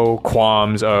no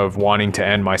qualms of wanting to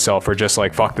end myself or just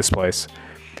like, fuck this place.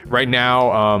 Right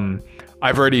now,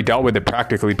 I've already dealt with it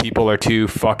practically. People are too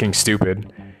fucking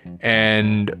stupid.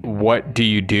 And what do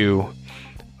you do?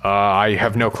 I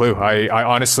have no clue. I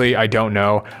honestly, I don't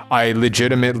know. I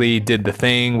legitimately did the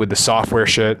thing with the software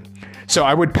shit. So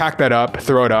I would pack that up,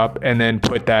 throw it up, and then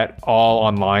put that all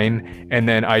online. And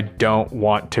then I don't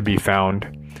want to be found.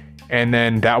 And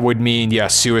then that would mean, yeah,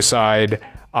 suicide.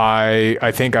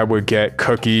 I think I would get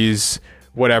cookies,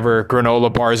 whatever,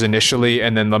 granola bars initially.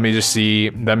 And then let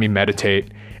me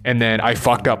meditate. And then I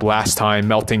fucked up last time,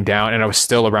 melting down, and I was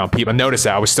still around people. Notice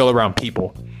that I was still around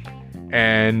people.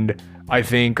 And I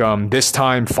think this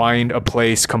time, find a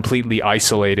place completely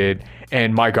isolated.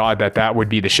 And my God, that would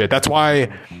be the shit. That's why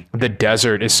the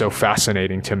desert is so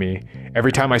fascinating to me.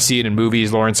 Every time I see it in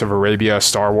movies, Lawrence of Arabia,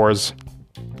 Star Wars,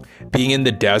 being in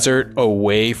the desert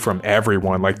away from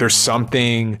everyone, like there's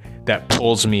something that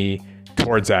pulls me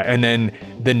towards that. And then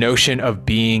the notion of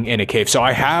being in a cave. So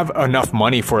I have enough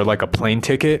money for like a plane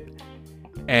ticket,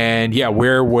 and yeah,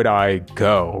 where would I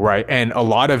go? Right. And a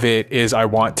lot of it is I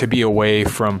want to be away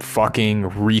from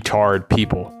fucking retard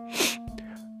people.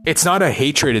 It's not a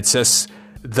hatred. It's just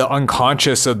the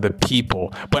unconscious of the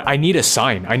people. But I need a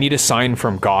sign. I need a sign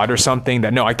from God or something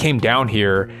that, no, I came down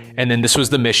here and then this was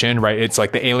the mission, right? It's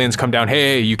like the aliens come down.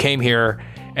 Hey, you came here.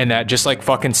 And that just like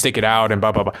fucking stick it out and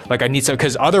blah, blah, blah. Like I need some,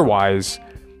 because otherwise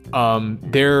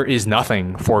there is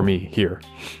nothing for me here.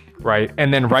 Right.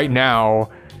 And then right now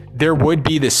there would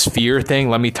be this fear thing.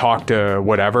 Let me talk to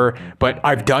whatever, but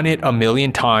I've done it a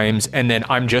million times and then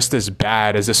I'm just as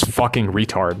bad as this fucking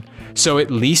retard. So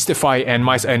at least if I end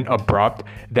abrupt,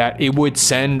 that it would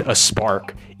send a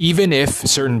spark, even if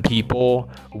certain people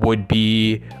would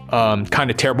be kind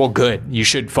of terrible. Good. You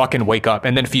should fucking wake up.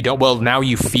 And then if you don't, well, now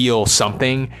you feel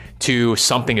something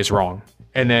is wrong.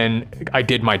 And then I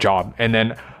did my job. And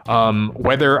then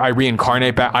whether I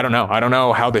reincarnate back, I don't know. I don't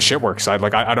know how this shit works. I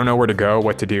don't know where to go,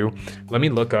 what to do. Let me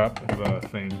look up the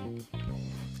thing.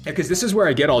 Because this is where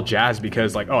I get all jazzed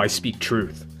because like, oh, I speak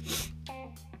truth.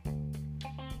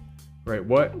 Right,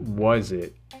 what was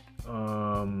it?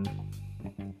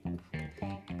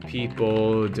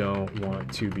 People don't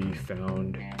want to be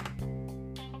found.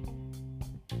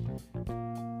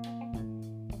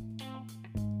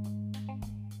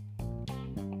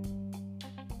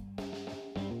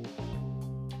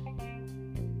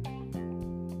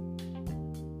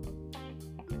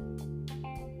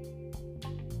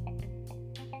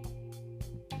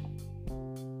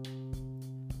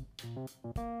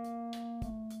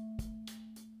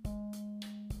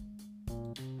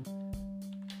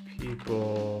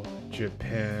 People,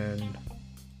 Japan.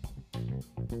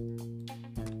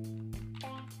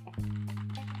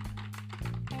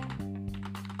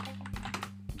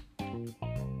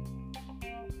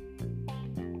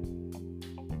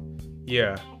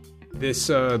 Yeah, this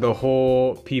the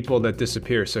whole people that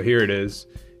disappear. So here it is.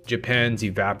 Japan's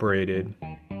evaporated.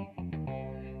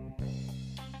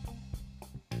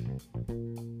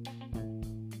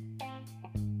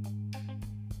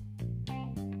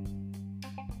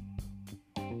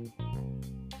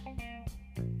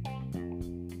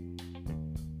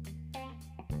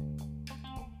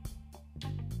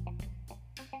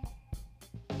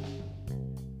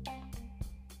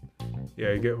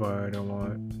 Yeah, I get why I don't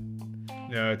want.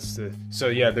 No, it's the... So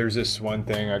yeah, there's this one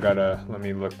thing I gotta... Let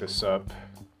me look this up.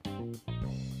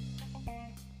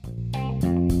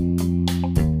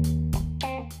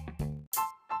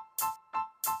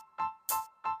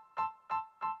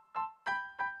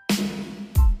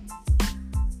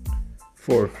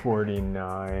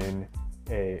 $4:49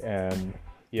 a.m.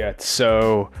 Yeah, it's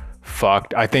so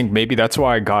fucked. I think maybe that's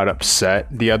why I got upset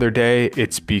the other day.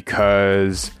 It's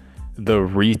because the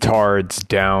retards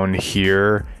down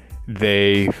here,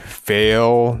 they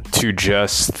fail to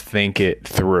just think it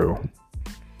through,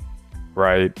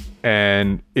 right?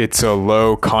 And it's a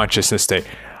low consciousness state.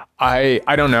 I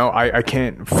don't know. I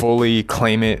can't fully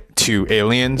claim it to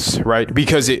aliens, right?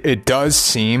 Because it does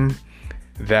seem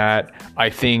that I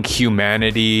think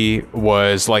humanity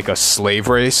was like a slave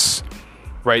race,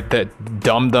 right? That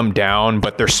dumbed them down,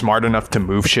 but they're smart enough to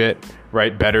move shit,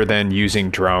 right? Better than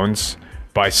using drones.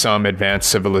 by some advanced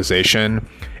civilization.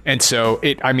 And so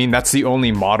that's the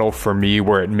only model for me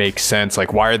where it makes sense.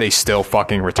 Like, why are they still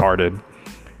fucking retarded?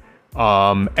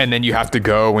 And then you have to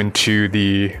go into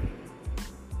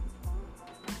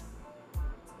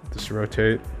just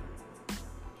rotate.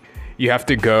 You have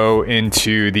to go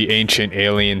into the ancient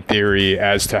alien theory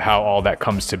as to how all that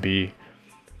comes to be,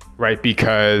 right?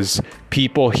 Because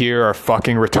people here are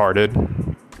fucking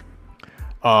retarded.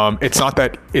 It's not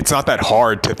that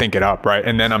hard to think it up, right?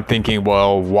 And then I'm thinking,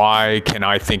 well, why can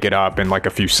I think it up in like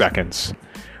a few seconds,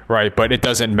 right? But it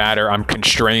doesn't matter. I'm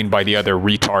constrained by the other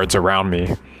retards around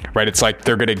me, right? It's like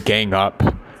they're gonna gang up.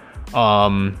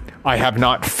 I have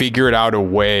not figured out a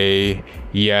way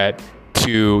yet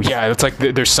to, it's like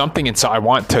there's something inside. I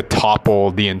want to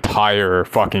topple the entire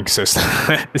fucking system.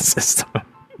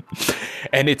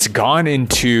 And it's gone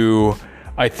into,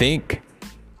 I think,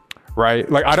 right?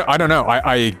 Like, I don't know.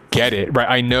 I get it, right?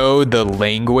 I know the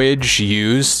language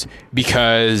used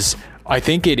because I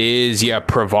think it is,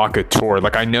 provocateur.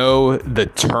 Like, I know the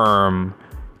term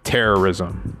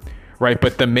terrorism, right?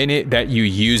 But the minute that you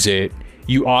use it,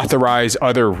 you authorize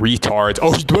other retards.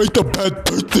 Oh, he's like a bad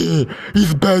person.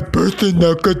 He's a bad person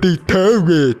now because he's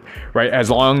terrorist, right? As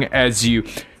long as you,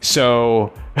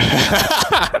 so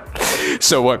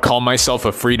what? Call myself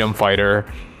a freedom fighter,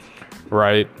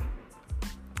 right?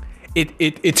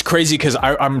 It's crazy because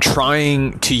I'm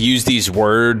trying to use these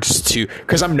words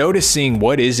because I'm noticing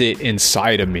what is it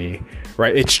inside of me,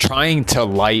 right? It's trying to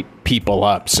light people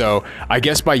up. So I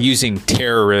guess by using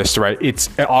terrorist, right, it's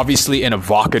obviously an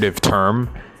evocative term,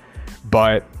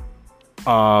 but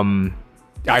I'd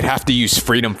have to use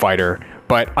freedom fighter.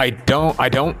 But I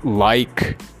don't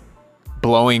like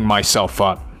blowing myself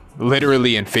up,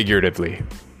 literally and figuratively,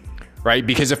 right?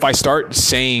 Because if I start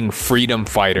saying freedom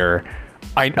fighter,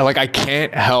 I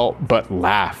can't help but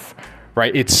laugh,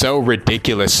 right? It's so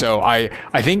ridiculous. So I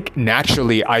think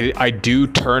naturally I do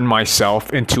turn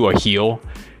myself into a heel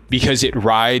because it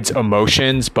rides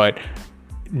emotions, but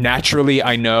naturally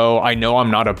I know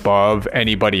I'm not above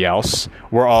anybody else.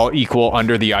 We're all equal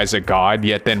under the eyes of God,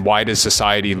 yet then why does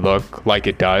society look like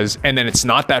it does? And then it's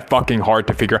not that fucking hard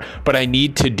to figure out, but I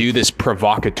need to do this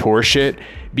provocateur shit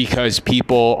because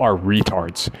people are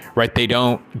retards, right? They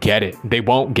don't get it. They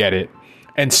won't get it.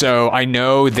 And so I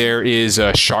know there is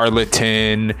a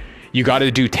charlatan. You got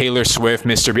to do Taylor Swift,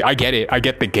 Mr. B. I get it. I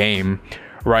get the game,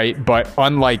 right? But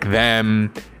unlike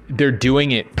them, they're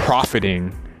doing it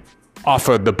profiting off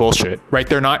of the bullshit, right?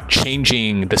 They're not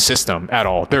changing the system at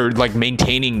all. They're like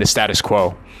maintaining the status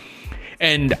quo.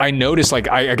 And I noticed, like,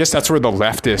 I guess that's where the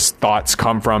leftist thoughts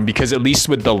come from, because at least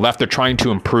with the left, they're trying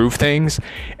to improve things.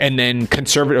 And then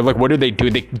conservative, like, what do they do?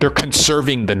 They're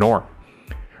conserving the norm.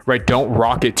 Right? Don't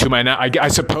rock it too much. I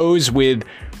suppose with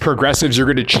progressives, you're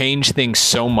going to change things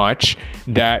so much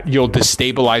that you'll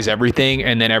destabilize everything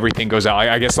and then everything goes out.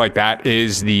 I guess like that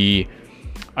is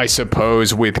I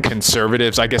suppose with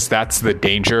conservatives, I guess that's the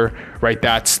danger, right?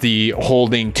 That's the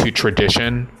holding to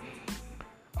tradition.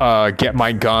 Get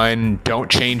my gun, don't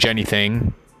change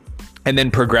anything. And then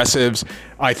progressives,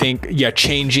 I think,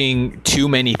 changing too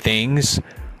many things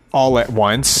all at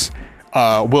once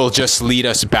will just lead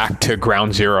us back to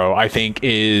ground zero, I think,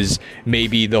 is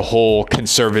maybe the whole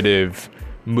conservative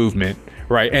movement,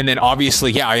 right? And then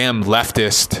obviously, I am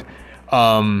leftist,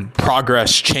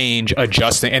 progress, change,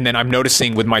 adjusting. And then I'm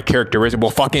noticing with my characteristic,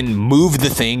 well, fucking move the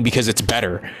thing because it's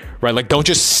better, right? Like, don't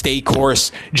just stay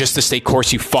course just to stay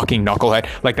course, you fucking knucklehead.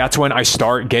 Like, that's when I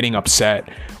start getting upset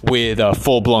with a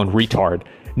full-blown retard.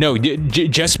 No,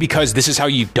 just because this is how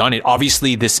you've done it.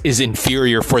 Obviously, this is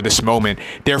inferior for this moment.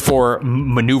 Therefore,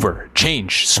 maneuver,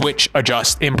 change, switch,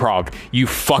 adjust, improv. You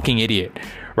fucking idiot,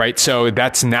 right? So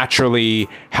that's naturally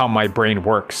how my brain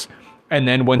works. And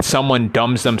then when someone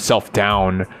dumbs themselves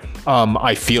down,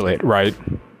 I feel it, right?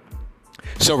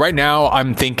 So right now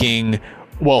I'm thinking,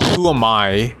 well, who am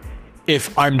I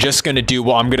if I'm just going to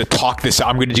do, I'm going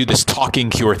to do this talking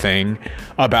cure thing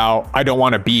about, I don't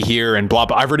want to be here and blah,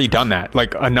 blah. I've already done that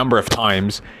like a number of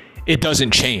times. It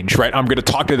doesn't change, right? I'm going to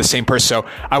talk to the same person. So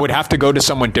I would have to go to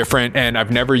someone different, and I've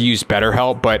never used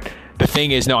BetterHelp, but the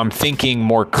thing is, no, I'm thinking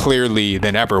more clearly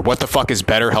than ever. What the fuck is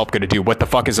BetterHelp going to do? What the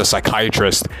fuck is a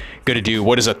psychiatrist going to do?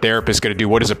 What is a therapist going to do?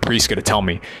 What is a priest going to tell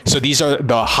me? So these are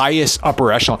the highest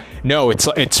upper echelon. No,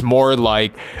 it's more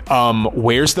like,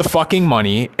 where's the fucking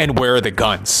money and where are the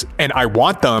guns? And I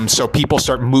want them so people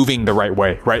start moving the right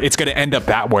way, right? It's going to end up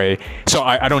that way. So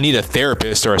I don't need a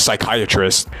therapist or a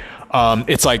psychiatrist.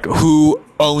 It's like, who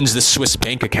owns the Swiss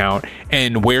bank account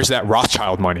and where's that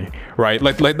Rothschild money, right?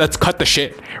 Let's cut the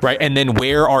shit, right? And then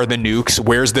where are the nukes?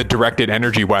 Where's the directed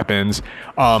energy weapons?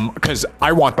 Because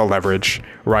I want the leverage,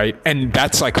 right? And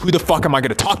that's like, who the fuck am I going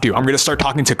to talk to? I'm going to start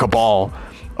talking to cabal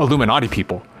Illuminati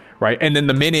people, right? And then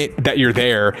the minute that you're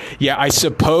there, yeah, I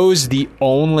suppose the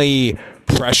only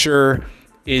pressure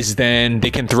is then they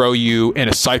can throw you in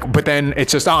a cycle, but then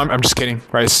it's just, I'm just kidding,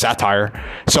 right? It's satire.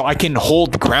 So I can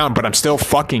hold the ground, but I'm still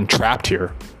fucking trapped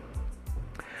here.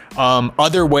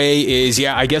 Other way is,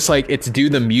 yeah, I guess like it's do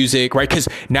the music, right? Because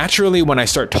naturally when I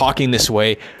start talking this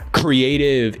way,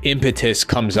 creative impetus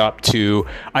comes up to,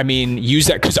 use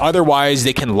that, because otherwise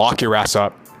they can lock your ass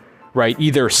up, right?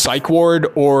 Either psych ward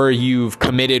or you've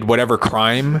committed whatever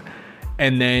crime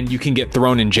and then you can get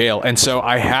thrown in jail. And so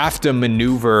I have to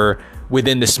maneuver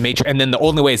within this matrix. And then the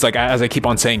only way is like, as I keep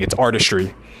on saying, it's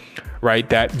artistry, right?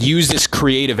 That use this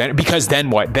creative, because then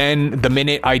what? Then the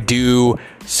minute I do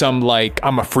some like,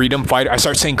 I'm a freedom fighter, I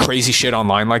start saying crazy shit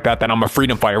online like that, then I'm a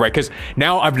freedom fighter, right? Because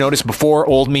now I've noticed before,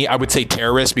 old me, I would say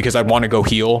terrorist because I want to go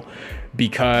heal,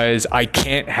 because I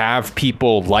can't have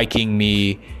people liking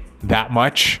me that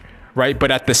much, right?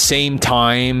 But at the same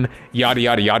time, yada,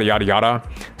 yada, yada, yada, yada.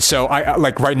 So I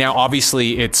like right now,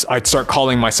 obviously I'd start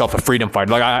calling myself a freedom fighter.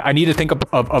 Like I need to think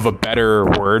of a better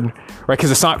word, right?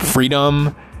 Because it's not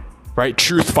freedom, right?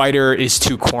 Truth fighter is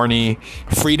too corny.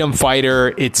 Freedom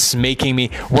fighter, it's making me,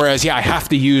 whereas, yeah, I have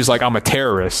to use like, I'm a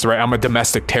terrorist, right? I'm a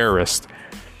domestic terrorist.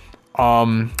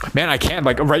 Man, I can't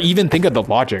like, right? Even think of the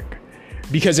logic.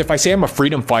 Because if I say I'm a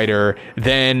freedom fighter,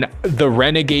 then the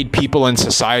renegade people in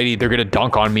society, they're going to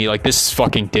dunk on me like this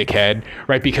fucking dickhead,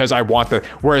 right? Because I want the,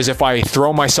 whereas if I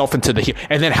throw myself into the,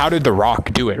 and then how did The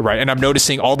Rock do it, right? And I'm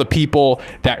noticing all the people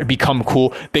that become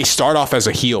cool, they start off as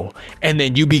a heel and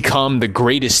then you become the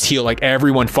greatest heel. Like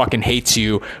everyone fucking hates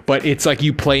you, but it's like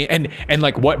you play and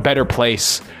like what better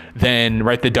place than,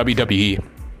 right, the WWE?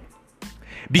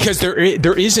 Because there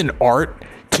is an art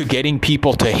to getting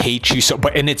people to hate you,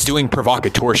 and it's doing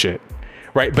provocateur shit,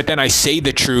 right? But then I say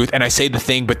the truth and I say the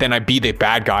thing, but then I be the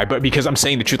bad guy, but because I'm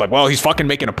saying the truth, like, well, he's fucking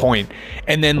making a point,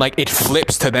 and then like it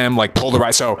flips to them like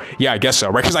polarized. So yeah, I guess so,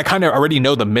 right? Because I kind of already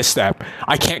know the misstep.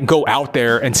 I can't go out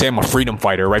there and say I'm a freedom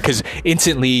fighter, right? Because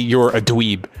instantly you're a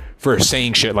dweeb for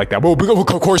saying shit like that. Well, of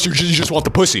course you just want the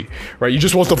pussy, right? You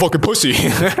just want the fucking pussy.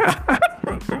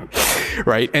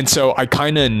 Right? And so I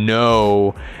kind of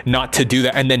know not to do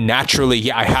that. And then naturally,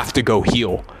 yeah, I have to go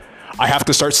heal. I have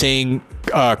to start saying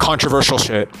controversial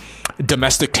shit,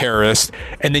 domestic terrorist,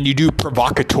 and then you do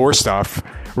provocateur stuff,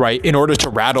 right? In order to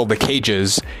rattle the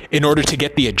cages, in order to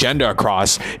get the agenda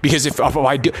across. Because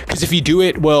if you do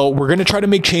it, well, we're going to try to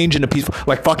make change in a peaceful,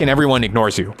 like fucking everyone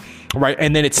ignores you, right?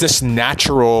 And then it's this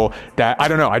natural that, I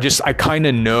don't know, I kind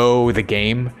of know the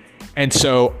game. And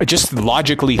so just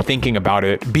logically thinking about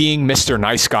it, being Mr.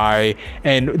 Nice Guy,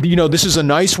 and, you know, this is a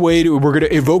nice way to, we're going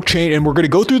to evoke change and we're going to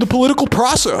go through the political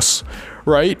process,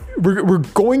 right? We're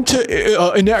going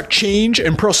to enact change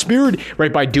and prosperity,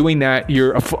 right? By doing that,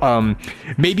 you're,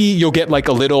 maybe you'll get like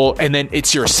a little, and then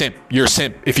it's you're a simp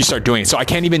if you start doing it. So I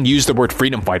can't even use the word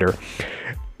freedom fighter.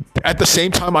 At the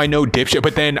same time, I know dipshit,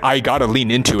 but then I got to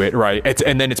lean into it, right?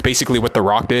 And then it's basically what The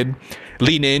Rock did.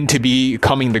 Lean in to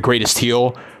becoming the greatest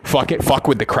heel, fuck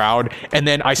with the crowd. And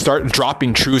then I start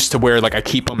dropping truths to where like I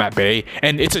keep them at bay.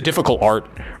 And it's a difficult art,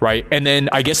 right? And then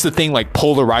I guess the thing like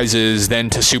polarizes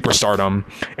then to superstardom.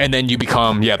 And then you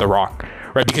become, yeah, The Rock,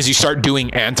 right? Because you start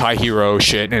doing anti-hero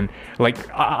shit. And like,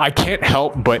 I can't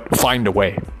help but find a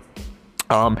way.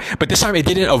 But this time it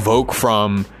didn't evoke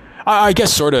from, I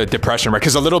guess, sort of depression, right?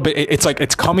 Because a little bit, it's like,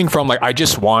 it's coming from like, I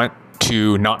just want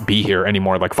to not be here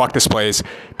anymore. Like, fuck this place.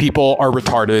 People are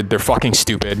retarded. They're fucking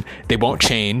stupid. They won't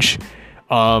change.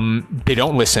 They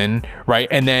don't listen, right?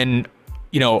 And then,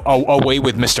 you know, away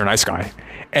with Mr. Nice Guy.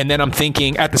 And then I'm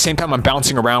thinking, at the same time, I'm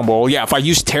bouncing around, well, yeah, if I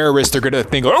use terrorists, they're going to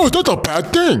think, oh, that's a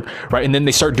bad thing, right? And then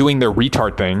they start doing their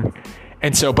retard thing.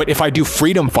 And so, but if I do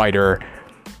freedom fighter,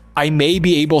 I may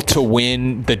be able to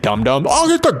win the dum-dum. Oh,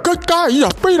 he's a good guy. He's a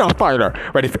freedom fighter,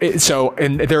 right?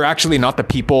 And they're actually not the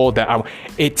people that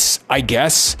I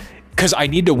guess, because I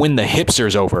need to win the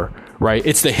hipsters over, right?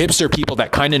 It's the hipster people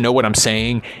that kind of know what I'm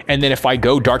saying. And then if I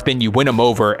go dark, then you win them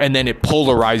over, and then it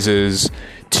polarizes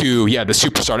to, yeah, the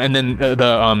superstar. And then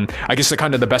I guess the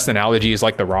kind of the best analogy is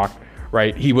like The Rock,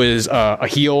 right? He was a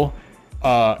heel,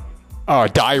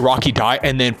 Rocky die,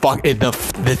 and then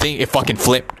the thing, it fucking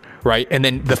flipped. Right. And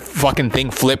then the fucking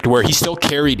thing flipped where he still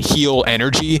carried heel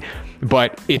energy,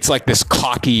 but it's like this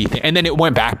cocky thing. And then it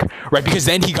went back, right? Because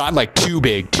then he got like too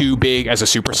big as a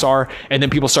superstar. And then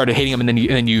people started hating him, and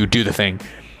then you do the thing.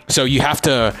 So you have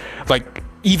to like,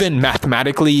 even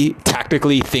mathematically,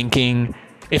 tactically thinking,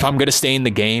 if I'm going to stay in the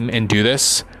game and do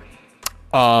this,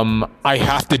 I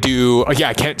have to do,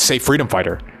 I can't say freedom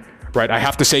fighter, right? I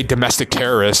have to say domestic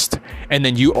terrorist, and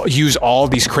then you use all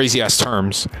these crazy ass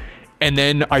terms, and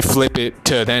then I flip it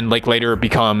to then like later it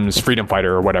becomes freedom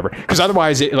fighter or whatever. Because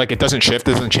otherwise it doesn't shift,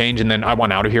 doesn't change, and then I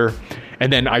want out of here.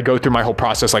 And then I go through my whole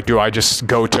process. Like, do I just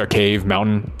go to a cave,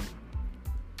 mountain?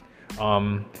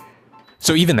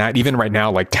 So even right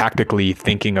now, like tactically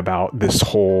thinking about this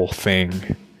whole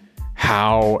thing,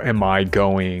 how am I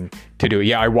going to do it?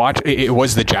 Yeah, I watched, it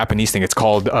was the Japanese thing. It's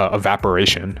called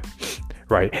evaporation.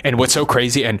 Right. And what's so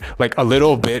crazy, and like a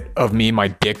little bit of me, my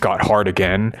dick got hard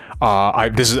again. I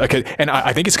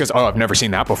think it's because, I've never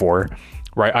seen that before.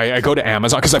 Right. I go to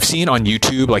Amazon because I've seen on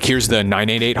YouTube, like here's the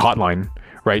 988 hotline,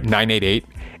 right? 988.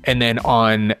 And then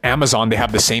on Amazon, they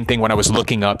have the same thing when I was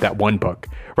looking up that one book,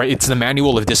 right? It's the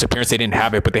manual of disappearance. They didn't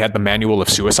have it, but they had the manual of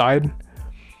suicide.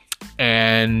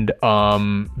 And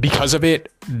because of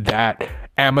it, that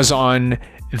Amazon,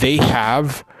 they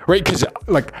have, right? Because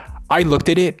like I looked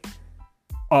at it.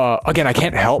 Again, I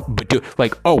can't help but do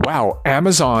like, oh wow,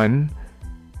 Amazon,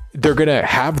 they're gonna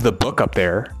have the book up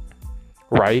there,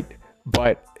 right?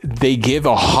 But they give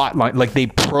a hotline, like they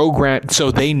program,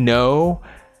 so they know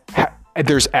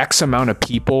there's X amount of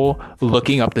people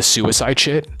looking up the suicide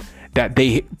shit, that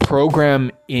they program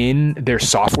in their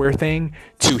software thing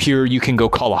to here you can go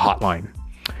call a hotline.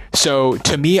 So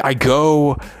to me, I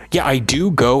do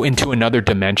go into another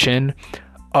dimension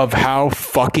of how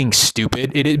fucking stupid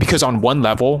it is, because on one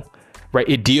level, right,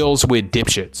 it deals with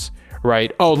dipshits,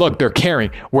 right? Oh, look, they're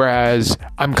caring. Whereas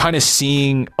I'm kind of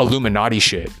seeing Illuminati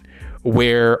shit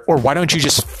or why don't you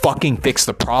just fucking fix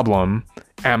the problem,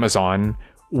 Amazon,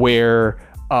 where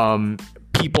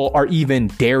people are even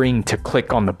daring to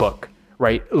click on the book,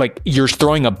 right? Like you're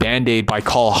throwing a Band-Aid by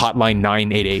call hotline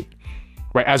 988.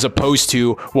 Right, as opposed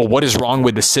to, well, what is wrong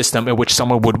with the system in which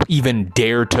someone would even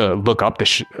dare to look up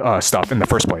this stuff in the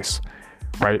first place,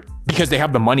 right? Because they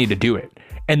have the money to do it.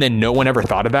 And then no one ever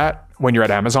thought of that when you're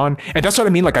at Amazon. And that's what I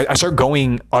mean. Like I start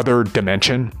going other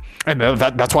dimension, and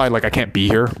that's why like I can't be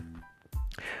here.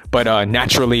 But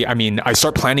naturally, I mean, I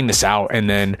start planning this out, and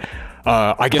then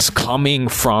I guess coming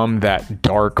from that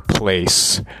dark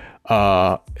place,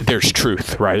 there's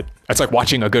truth, right? It's like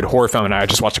watching a good horror film, and I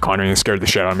just watched The Conjuring and it scared the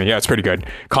shit out of me. Yeah, it's pretty good.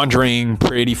 Conjuring,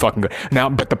 pretty fucking good. Now,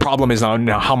 but the problem is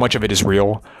now how much of it is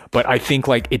real. But I think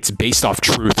like it's based off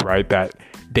truth, right? That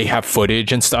they have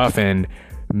footage and stuff, and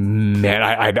man,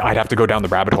 I'd have to go down the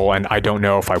rabbit hole, and I don't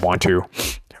know if I want to,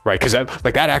 right? Because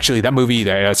that movie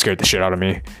that scared the shit out of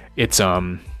me. It's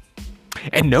and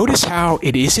notice how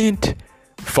it isn't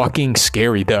fucking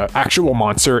scary. The actual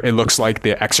monster, it looks like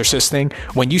the Exorcist thing.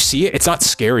 When you see it, it's not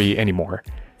scary anymore,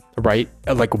 right?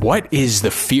 Like, what is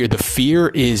the fear? The fear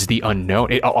is the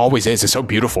unknown. It always is. It's so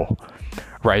beautiful,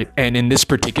 right? And in this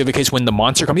particular case, when the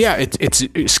monster comes, yeah, it's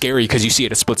scary because you see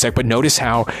it a split second. But notice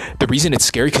how the reason it's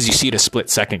scary because you see it a split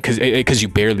second, because you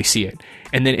barely see it,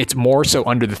 and then it's more so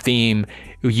under the theme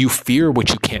you fear what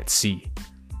you can't see.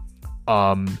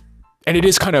 And it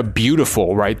is kind of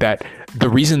beautiful, right? That the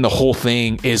reason the whole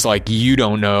thing is like, you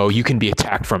don't know, you can be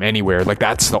attacked from anywhere. Like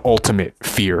that's the ultimate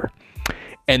fear.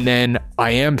 And then I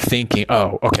am thinking,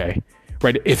 oh, okay,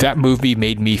 right? If that movie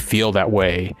made me feel that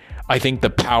way, I think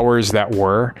the powers that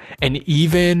were, and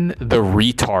even the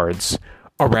retards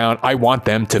around, I want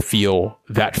them to feel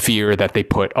that fear that they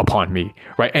put upon me,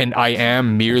 right? And I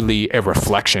am merely a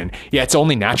reflection. Yeah, it's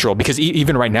only natural because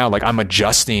even right now, like I'm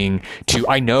adjusting to,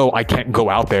 I know I can't go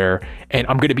out there and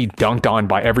I'm going to be dunked on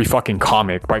by every fucking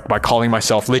comic by calling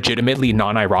myself legitimately,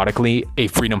 non-ironically, a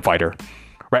freedom fighter.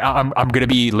 Right, I'm going to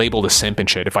be labeled a simp and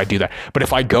shit if I do that. But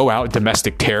if I go out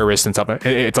domestic terrorist and stuff,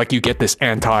 it's like you get this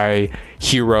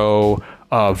anti-hero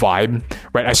vibe,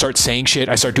 right? I start saying shit,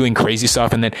 I start doing crazy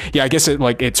stuff, and then I guess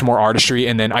it's more artistry,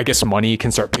 and then I guess money can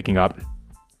start picking up,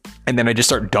 and then I just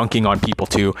start dunking on people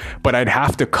too. But I'd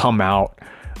have to come out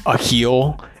a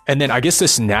heel. And then I guess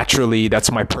that's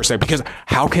my personality, because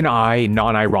how can I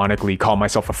non-ironically call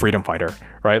myself a freedom fighter,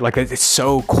 right? Like it's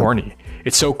so corny.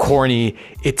 It's so corny.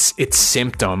 It's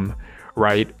symptom,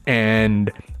 right?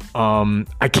 And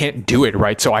I can't do it,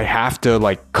 right? So I have to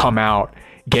like come out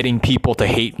getting people to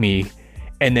hate me,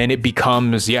 and then it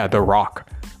becomes The Rock,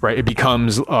 right? It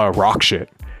becomes rock shit.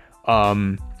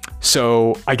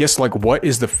 So I guess like what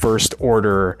is the first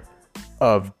order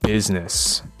of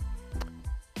business?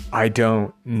 I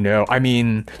don't know. I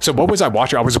mean, so what was I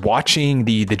watching? I was watching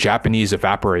the Japanese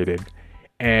Evaporated,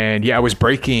 and I was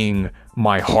breaking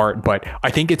my heart, but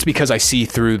I think it's because I see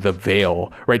through the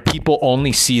veil, right? People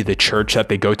only see the church that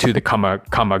they go to, the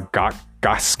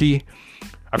Kamagaski.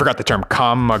 I forgot the term,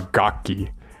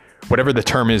 Kamagaki. Whatever the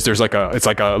term is, it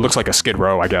looks like a Skid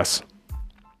Row, I guess,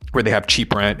 where they have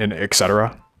cheap rent and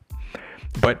etc.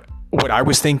 But what I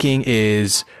was thinking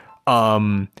is,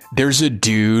 there's a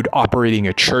dude operating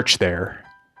a church there,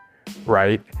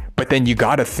 right? But then you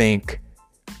got to think,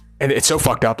 and it's so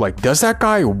fucked up, like, does that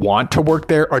guy want to work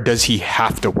there or does he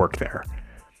have to work there?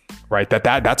 Right?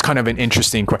 That's kind of an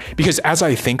interesting question, because as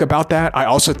I think about that, I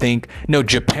also think, no,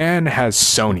 Japan has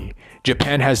Sony.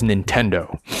 Japan has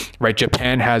Nintendo, right?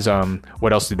 Japan has,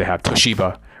 what else do they have?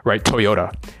 Toshiba, right?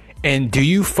 Toyota. And do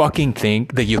you fucking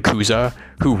think the Yakuza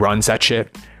who runs that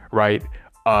shit, right?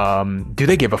 Do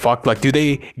they give a fuck? Like, do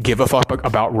they give a fuck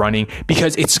about running?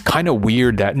 Because it's kind of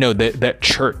weird that, no, that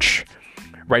church,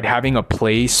 right, having a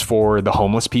place for the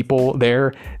homeless people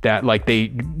there, that like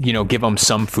they, you know, give them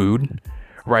some food,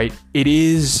 right? It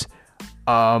is,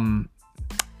 I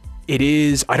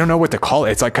don't know what to call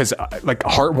it. It's like, cause like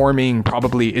heartwarming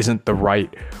probably isn't the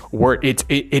right word. It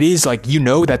is like, you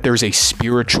know, that there's a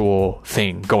spiritual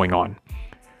thing going on,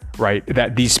 right?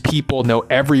 That these people know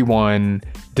everyone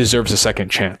deserves a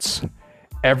second chance.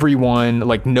 Everyone,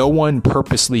 like, no one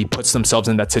purposely puts themselves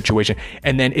in that situation.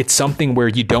 And then it's something where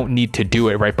you don't need to do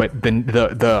it, right? But then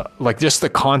the like, just the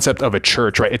concept of a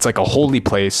church, right? It's like a holy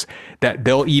place that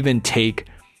they'll even take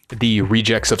the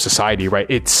rejects of society, right?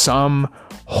 It's some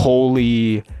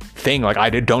holy thing. Like, I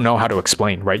don't know how to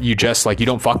explain, right? You just like, you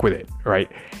don't fuck with it,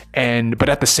 right? But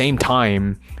at the same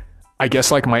time, I guess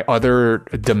like my other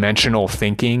dimensional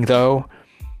thinking though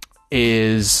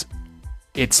is,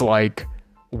 it's like,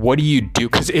 what do you do?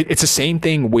 Because it's the same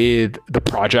thing with the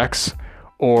projects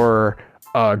or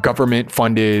government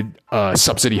funded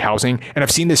subsidy housing. And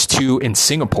I've seen this too in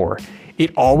Singapore.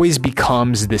 It always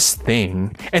becomes this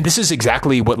thing. And this is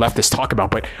exactly what leftists talk about.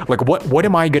 But like, what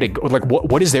am I going to, like,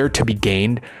 what is there to be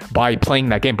gained by playing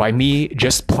that game? By me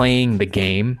just playing the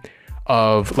game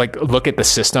of like, look at the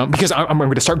system, because I'm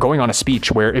going to start going on a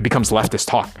speech where it becomes leftist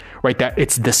talk, right? That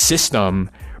it's the system,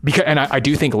 because, and I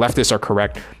do think leftists are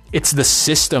correct. It's the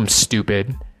system,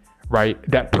 stupid, right?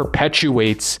 That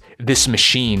perpetuates this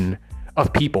machine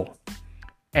of people.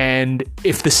 And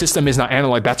if the system is not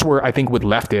analyzed, that's where I think with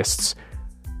leftists,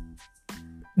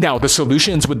 now the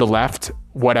solutions with the left,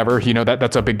 whatever, you know,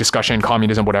 that's a big discussion,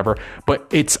 communism, whatever. But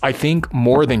it's, I think,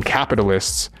 more than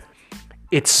capitalists,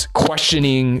 it's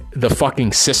questioning the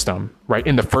fucking system, right?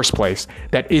 In the first place,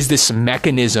 that is this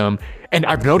mechanism. And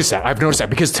I've noticed that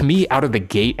because to me, out of the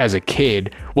gate as a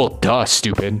kid, well, duh,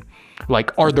 stupid.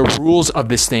 Like, are the rules of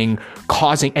this thing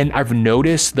causing, and I've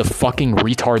noticed the fucking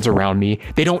retards around me,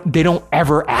 they don't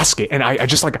ever ask it. And I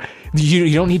just like,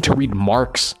 you don't need to read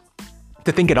Marx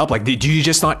to think it up. Like, do you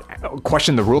just not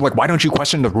question the rule? Like, why don't you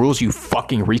question the rules, you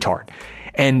fucking retard?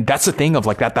 And that's the thing of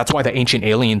like that. That's why the ancient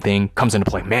alien thing comes into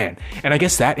play, man. And I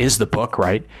guess that is the book,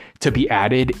 right? To be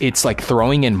added. It's like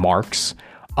throwing in Marx,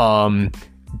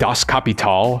 Das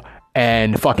Kapital,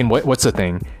 and fucking what's the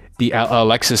thing? The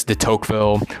Alexis de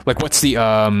Tocqueville. Like, what's the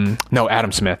no,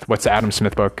 Adam Smith. What's the Adam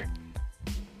Smith book?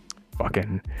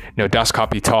 Fucking no, Das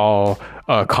Kapital,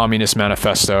 Communist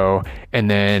Manifesto, and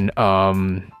then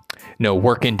no,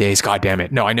 Working Days. God damn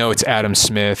it. No, I know it's Adam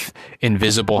Smith,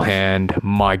 Invisible Hand.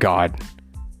 My God.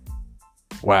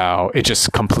 Wow, it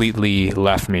just completely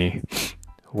left me.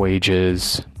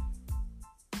 Wages.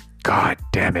 God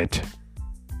damn it.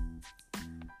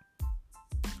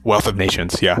 Wealth of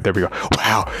Nations. Yeah, there we go.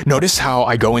 Wow. Notice how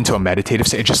I go into a meditative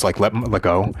state, just like let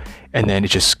go, and then it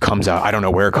just comes out. I don't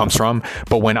know where it comes from,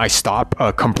 but when I stop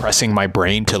compressing my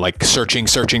brain to like searching,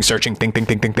 think,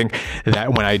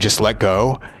 that when I just let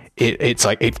go, it's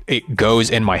like it goes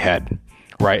in my head.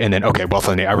 Right. And then, okay,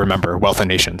 I remember Wealth of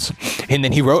Nations. And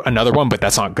then he wrote another one, but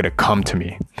that's not going to come to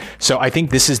me. So I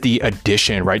think this is the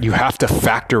addition, right? You have to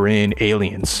factor in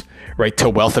aliens, right,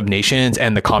 to Wealth of Nations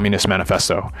and the Communist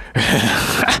Manifesto.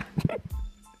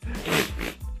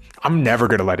 I'm never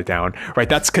going to let it down, right?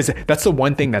 That's because that's the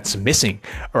one thing that's missing,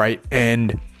 right?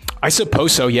 And I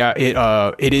suppose so. Yeah,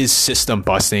 it is system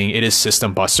busting. It is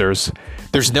system busters.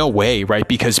 There's no way, right?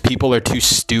 Because people are too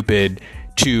stupid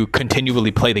to continually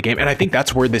play the game. And I think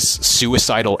that's where this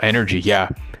suicidal energy, yeah,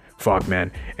 fuck, man.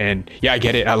 And yeah, I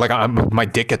get it. My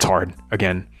dick gets hard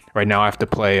again. Right now I have to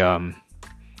play,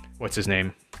 what's his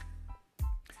name?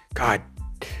 God.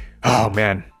 Oh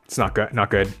man, it's not good.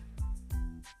 Not good.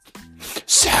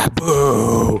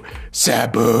 Sabu.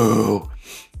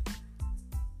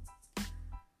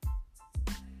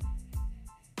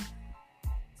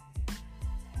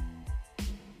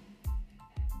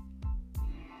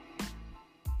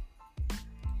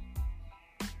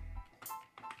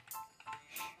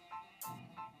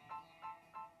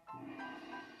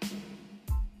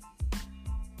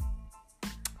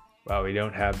 Wow, we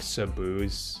don't have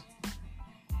Sabu's.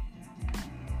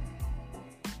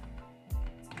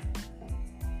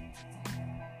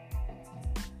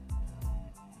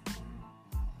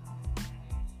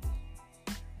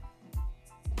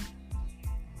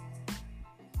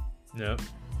 No.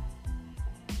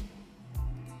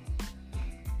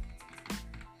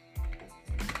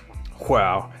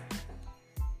 Wow.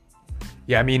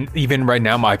 Yeah, I mean, even right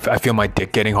now, I feel my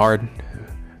dick getting hard.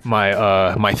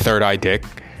 My third eye dick.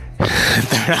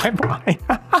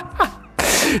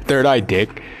 Third eye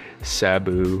dick.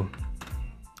 Sabu.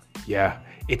 Yeah,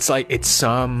 it's like, it's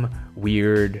some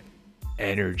weird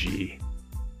energy.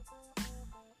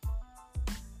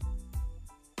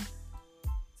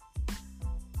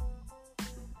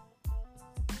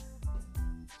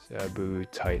 Sabu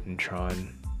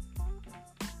Titantron.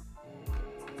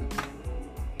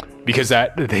 Because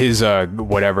that, his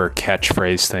whatever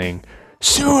catchphrase thing,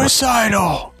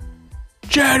 suicidal,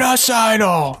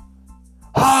 genocidal,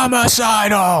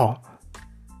 homicidal.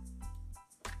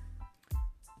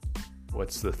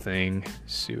 What's the thing?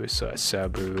 Suicide,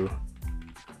 Sabu.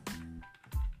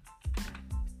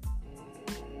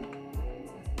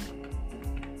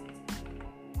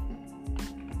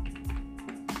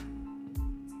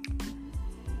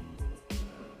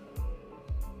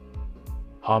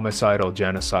 Homicidal,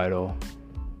 genocidal.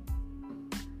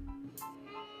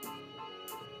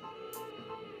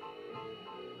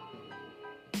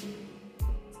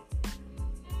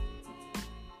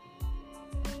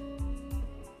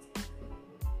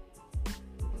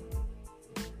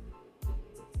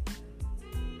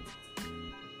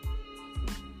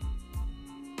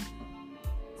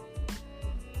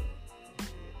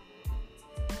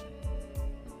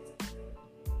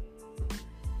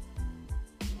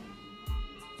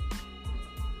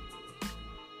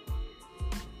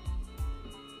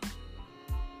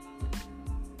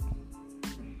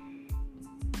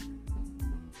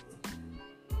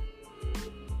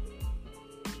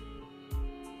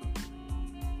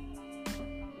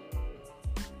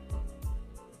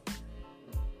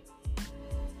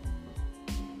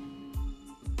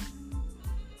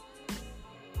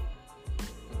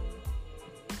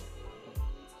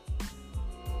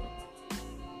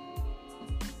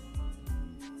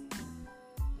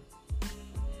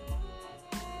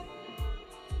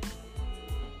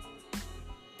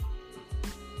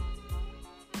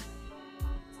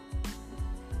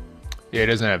 Yeah, it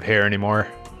doesn't have hair anymore.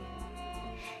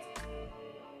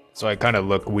 So I kind of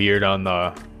look weird on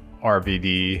the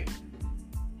RVD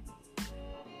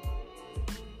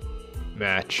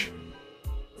match.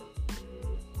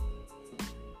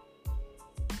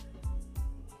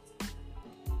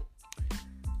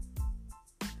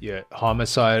 Yeah,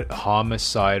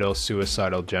 homicidal,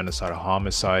 suicidal, genocidal,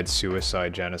 homicide,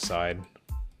 suicide, genocide.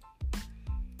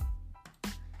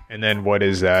 And then what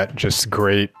is that? Just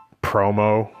great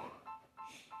promoter.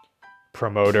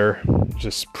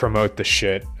 Just promote the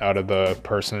shit out of the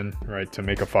person, right? To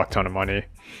make a fuck ton of money.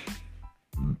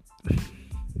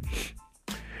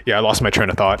 Yeah, I lost my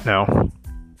train of thought now.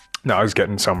 No, I was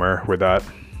getting somewhere with that.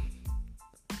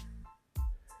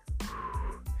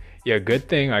 Yeah, good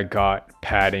thing I got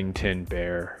Paddington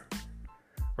Bear.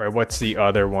 Right, what's the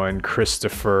other one?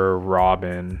 Christopher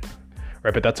Robin.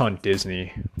 Right, but that's on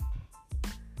Disney.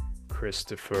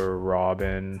 Christopher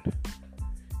Robin.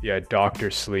 Yeah,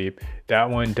 Dr. Sleep. That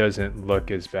one doesn't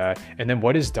look as bad. And then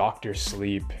what is Dr.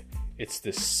 Sleep? It's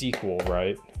the sequel,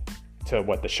 right? To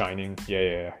what, The Shining?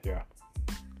 Yeah.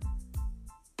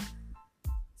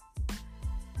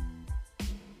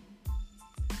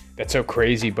 That's so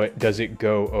crazy, but does it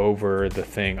go over the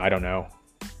thing? I don't know.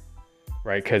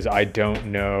 Right? Because I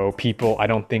don't know. People, I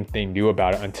don't think they knew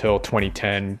about it until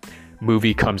 2010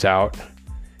 movie comes out.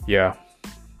 Yeah,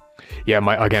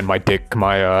 my dick,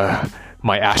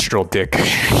 my astral dick.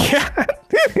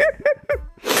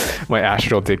 My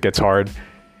astral dick gets hard.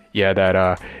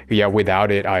 Yeah,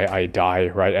 without it, I die,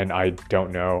 right? And I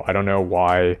don't know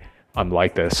why I'm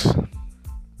like this.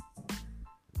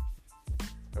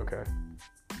 Okay.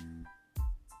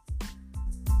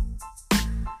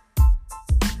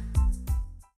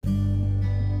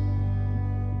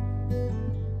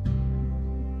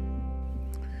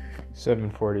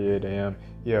 $7:48 a.m.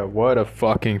 Yeah, what a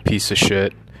fucking piece of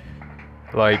shit.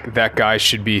 Like, that guy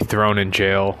should be thrown in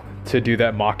jail to do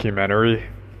that mockumentary.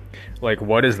 Like,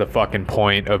 what is the fucking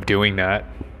point of doing that?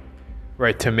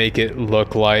 Right, to make it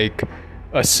look like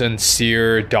a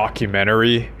sincere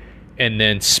documentary and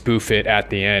then spoof it at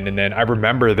the end. And then I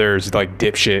remember there's like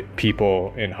dipshit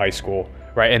people in high school,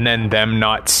 right? And then them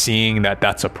not seeing that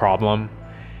that's a problem.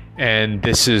 And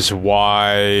this is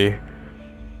why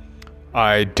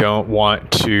I don't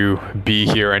want to be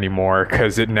here anymore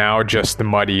because it now just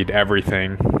muddied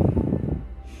everything.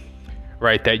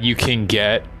 Right, that you can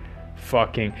get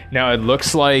fucking... Now, it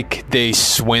looks like they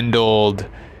swindled...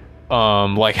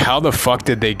 like, how the fuck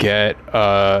did they get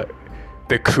the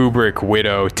Kubrick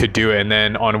widow to do it? And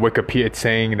then on Wikipedia, it's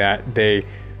saying that they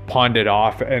pawned it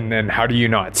off. And then how do you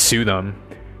not sue them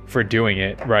for doing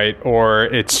it, right? Or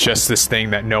it's just this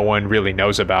thing that no one really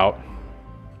knows about.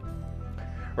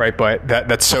 Right, but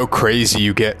that's so crazy.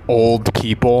 You get old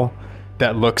people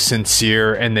that look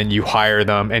sincere, and then you hire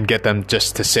them and get them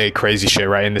just to say crazy shit,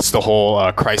 right? And it's the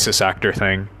whole crisis actor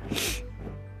thing.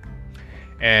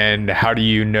 And how do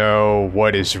you know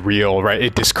what is real, right?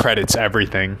 It discredits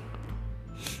everything.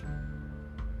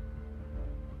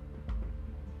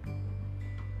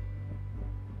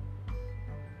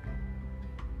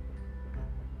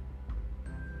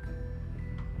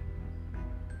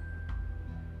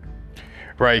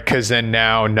 Right, because then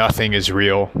now nothing is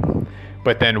real.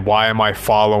 But then why am I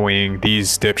following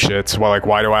these dipshits? Well, like,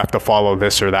 why do I have to follow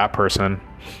this or that person?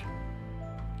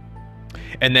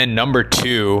 And then number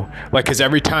two, like, because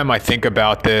every time I think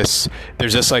about this,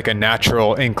 there's just like a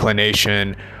natural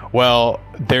inclination. Well,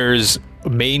 there's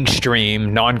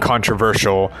mainstream,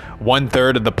 non-controversial,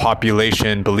 1/3 of the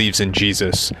population believes in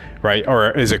Jesus, right?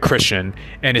 Or is a Christian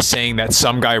and is saying that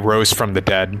some guy rose from the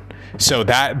dead. So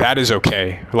that is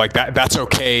okay. Like that's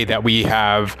okay that we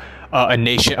have a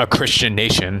nation, a Christian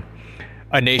nation,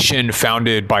 a nation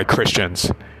founded by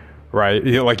Christians, right?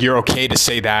 Like you're okay to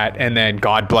say that, and then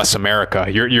God bless America.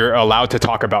 You're allowed to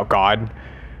talk about God.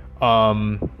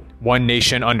 One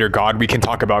nation under God. We can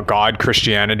talk about God,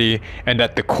 Christianity, and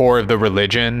that the core of the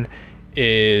religion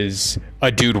is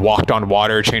a dude walked on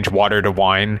water, changed water to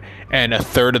wine, and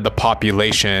 1/3 of the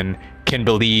population can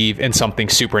believe in something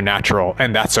supernatural,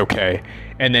 and that's okay.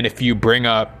 And then if you bring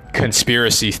up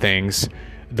conspiracy things,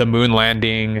 the moon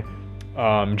landing,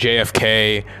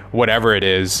 JFK, whatever it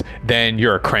is, then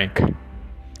you're a crank,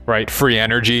 right? Free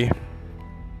energy.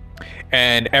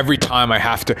 And every time I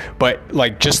have to, but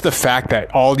like just the fact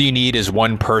that all you need is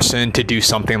one person to do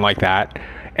something like that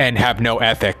and have no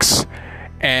ethics.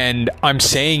 And I'm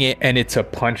saying it and it's a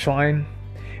punchline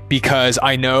because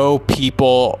I know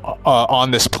people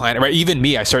on this planet, right? Even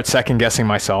me, I start second guessing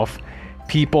myself.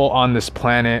 People on this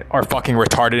planet are fucking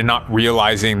retarded and not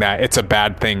realizing that it's a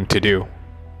bad thing to do.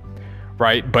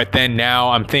 Right? But then now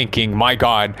I'm thinking, my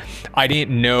God, I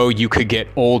didn't know you could get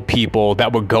old people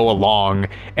that would go along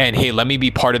and, hey, let me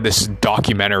be part of this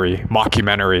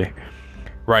mockumentary,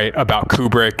 right? About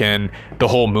Kubrick and the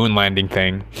whole moon landing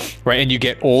thing, right? And you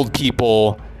get old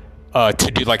people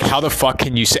to do, like, how the fuck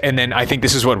can you say? And then I think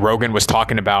this is what Rogan was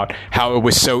talking about, how it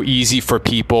was so easy for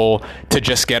people to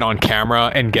just get on camera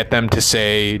and get them to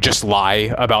say, just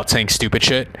lie about saying stupid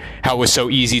shit. How it was so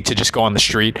easy to just go on the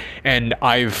street. And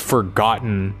I've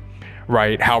forgotten,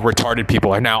 right, how retarded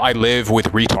people are. Now, I live with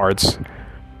retards.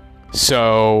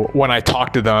 So when I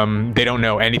talk to them, they don't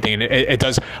know anything. And it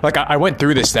does, like, I went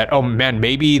through this that, oh man,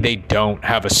 maybe they don't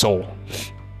have a soul.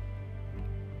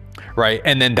 Right.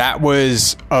 And then that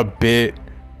was a bit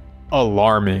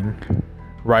alarming.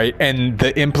 Right. And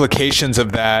the implications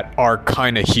of that are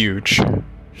kind of huge.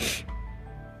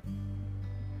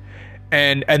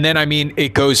 And then, I mean,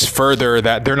 it goes further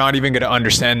that they're not even going to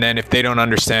understand then if they don't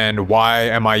understand why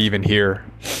am I even here?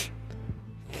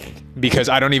 Because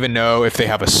I don't even know if they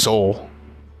have a soul.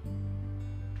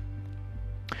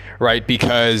 Right.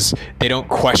 Because they don't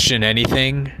question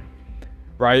anything.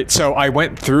 Right. So I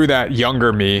went through that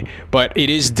younger me, but it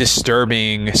is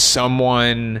disturbing.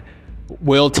 Someone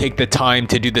will take the time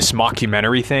to do this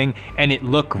mockumentary thing and it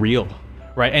look real.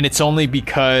 Right. And it's only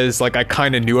because like I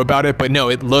kind of knew about it, but no,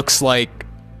 it looks like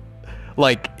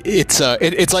it's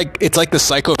like the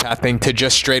psychopath thing to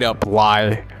just straight up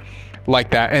lie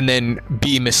like that and then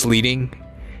be misleading.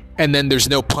 And then there's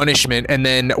no punishment. And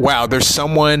then, wow, there's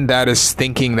someone that is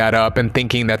thinking that up and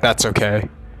thinking that that's okay.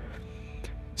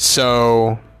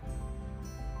 So,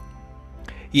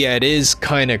 yeah, it is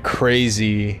kind of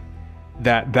crazy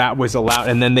that that was allowed.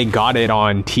 And then they got it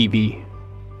on TV,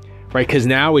 right? Because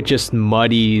now it just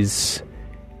muddies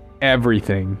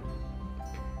everything,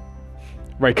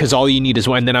 right? Because all you need is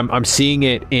one. And then I'm seeing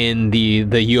it in the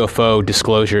UFO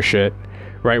disclosure shit,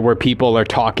 right? Where people are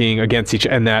talking against each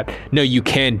other and that, no, you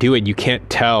can't do it. You can't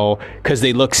tell because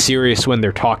they look serious when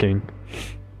they're talking.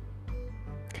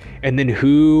 And then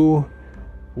who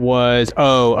was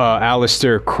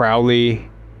Aleister Crowley,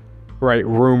 right,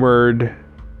 rumored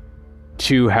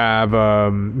to have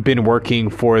been working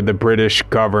for the British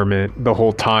government the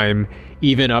whole time,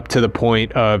 even up to the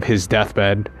point of his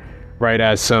deathbed, right,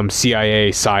 as some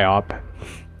CIA psyop.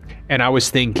 And I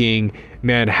was thinking,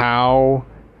 man, how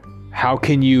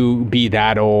can you be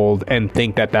that old and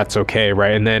think that that's okay,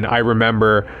 right? And then I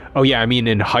remember, oh yeah, I mean,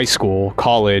 in high school,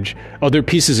 college, other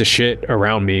pieces of shit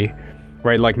around me,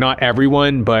 right? Like, not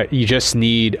everyone, but you just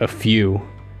need a few,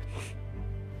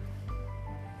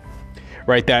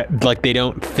 right? That, like, they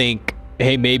don't think,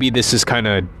 hey, maybe this is kind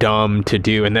of dumb to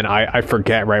do. And then I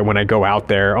forget, right, when I go out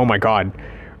there, oh my God,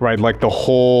 right? Like, the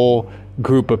whole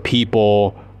group of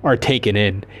people are taken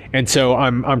in. And so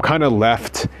I'm kind of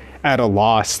left at a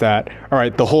loss that, all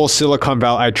right, the whole Silicon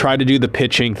Valley, I try to do the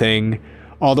pitching thing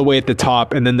all the way at the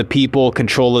top, and then the people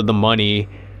control of the money,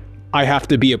 I have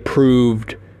to be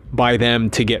approved by them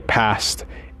to get past.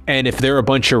 And if they're a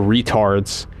bunch of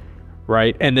retards,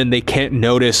 right, and then they can't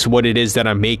notice what it is that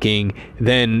I'm making,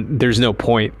 then there's no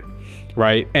point,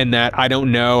 right? And that I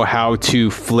don't know how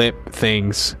to flip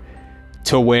things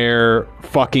to where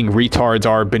fucking retards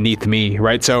are beneath me,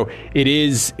 right? So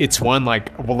it's one,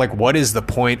 like, well, like, what is the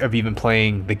point of even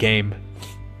playing the game,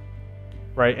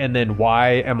 right? And then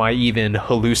why am I even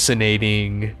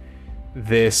hallucinating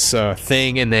this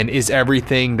thing? And then is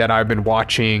everything that I've been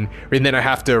watching, and then I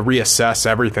have to reassess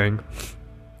everything,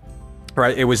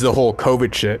 right? It was the whole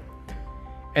COVID shit.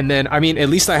 And then, I mean, at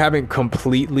least I haven't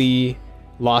completely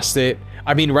lost it.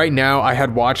 I mean, right now I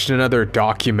had watched another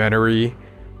documentary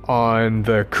on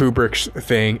the Kubrick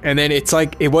thing, and then it's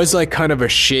like, it was like kind of a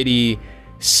shitty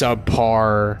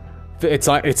subpar,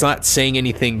 it's not saying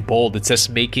anything bold, it's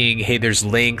just making, hey, there's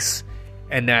links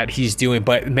and that he's doing,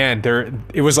 but man,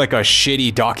 it was like a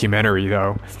shitty documentary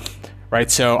though, right?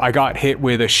 So I got hit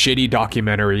with a shitty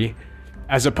documentary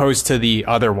as opposed to the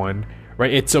other one,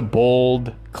 right? It's a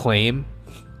bold claim,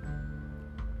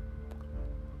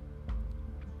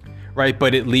 right?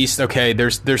 But at least, okay,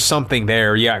 there's something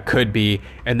there. Yeah, it could be.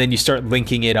 And then you start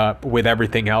linking it up with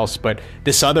everything else. But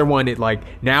this other one, it like,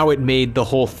 now it made the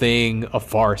whole thing a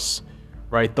farce,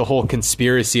 right? The whole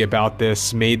conspiracy about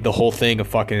this made the whole thing a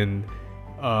fucking,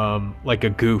 like a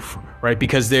goof, right?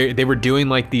 Because they were doing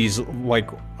like these, like,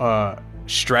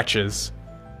 stretches,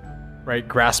 right?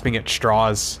 Grasping at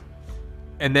straws.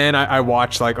 And then I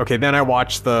watched, like, okay, then I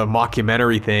watched the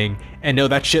mockumentary thing, and no,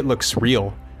 that shit looks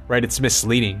real, right? It's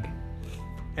misleading.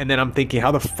 And then I'm thinking,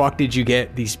 how the fuck did you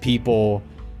get these people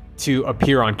to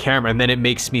appear on camera? And then it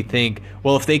makes me think,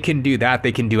 well, if they can do that,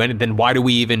 they can do anything. Then why do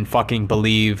we even fucking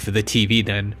believe the TV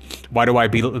then? Why do I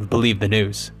believe the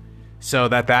news? So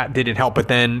that didn't help. But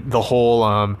then the whole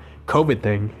COVID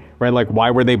thing, right? Like,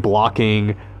 why were they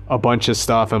blocking a bunch of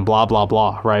stuff and blah, blah,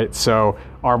 blah, right? So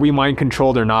are we mind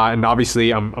controlled or not? And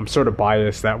obviously I'm sort of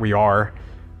biased that we are.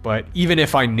 But even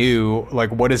if I knew,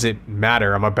 like, what does it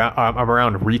matter? I'm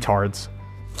around retards,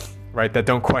 right? That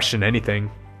don't question anything.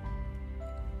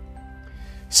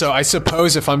 So I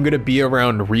suppose if I'm going to be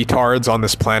around retards on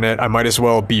this planet, I might as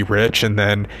well be rich. And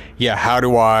then, yeah, how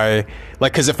do I,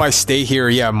 like, because if I stay here,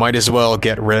 yeah, I might as well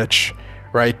get rich,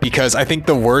 right? Because I think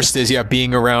the worst is, yeah,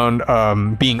 being around,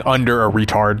 being under a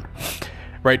retard,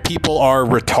 right? People are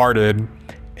retarded.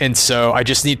 And so I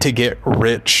just need to get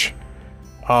rich.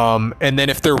 And then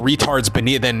if they're retards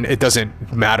beneath, then it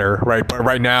doesn't matter, right? But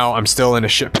right now I'm still in a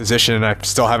shit position and I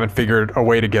still haven't figured a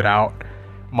way to get out.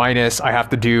 Minus I have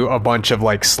to do a bunch of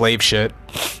like slave shit.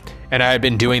 And I had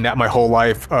been doing that my whole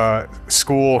life,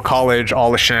 school, college,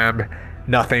 all a sham,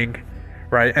 nothing,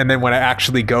 right? And then when I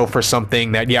actually go for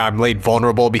something that, yeah, I'm laid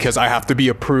vulnerable because I have to be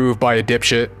approved by a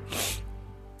dipshit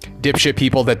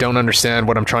people that don't understand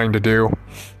what I'm trying to do.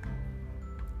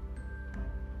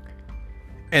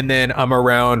 And then I'm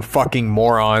around fucking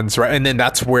morons, right? And then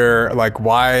that's where, like,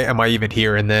 why am I even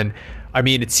here? And then, I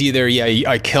mean, it's either, yeah,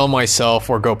 I kill myself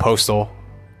or go postal.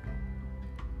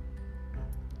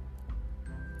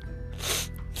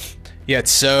 Yeah,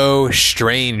 it's so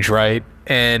strange, right?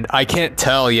 And I can't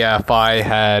tell, yeah, if I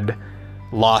had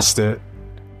lost it.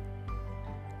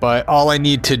 But all I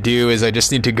need to do is I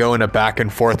just need to go in a back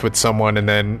and forth with someone, and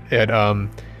then it,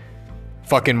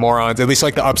 fucking morons, at least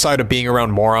like the upside of being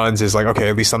around morons is like, okay,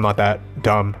 at least I'm not that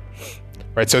dumb,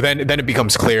 right? So then it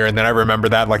becomes clear. And then I remember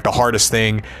that, like, the hardest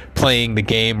thing playing the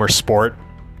game or sport,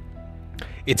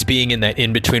 it's being in that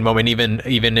in-between moment.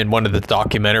 Even in one of the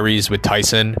documentaries with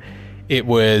Tyson, it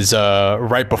was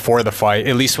right before the fight.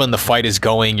 At least when the fight is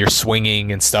going, you're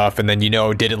swinging and stuff, and then, you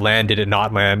know, did it land, did it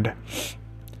not land?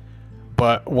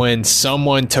 But when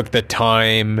someone took the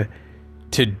time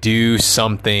to do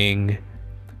something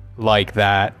like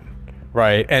that,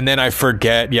 right? And then I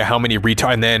forget, yeah, how many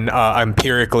retards, and then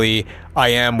empirically I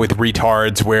am with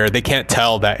retards where they can't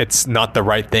tell that it's not the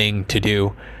right thing to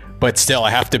do, but still I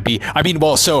have to be, I mean,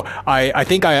 well, so I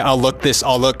think I'll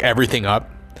look everything up,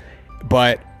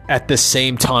 but at the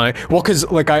same time, well,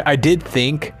 because like I did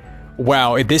think,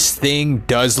 wow, this thing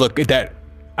does look that.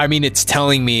 I mean, it's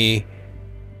telling me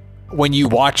when you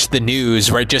watch the news,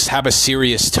 right, just have a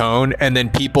serious tone, and then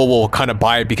people will kind of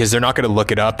buy it because they're not going to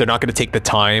look it up. They're not going to take the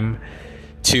time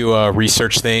to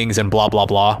research things and blah, blah,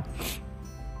 blah.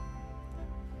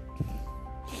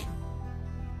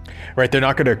 Right. They're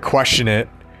not going to question it,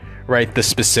 right, the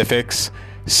specifics.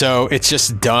 So it's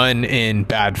just done in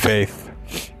bad faith.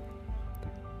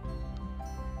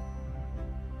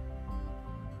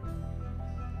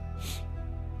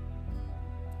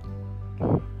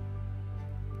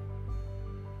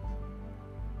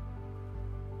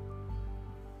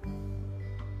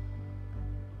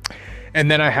 And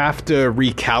then I have to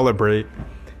recalibrate.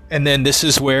 And then this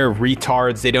is where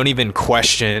retards, they don't even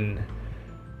question,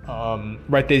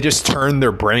 right? They just turn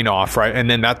their brain off, right? And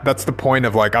then that's the point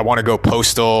of like, I want to go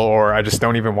postal, or I just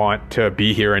don't even want to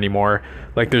be here anymore.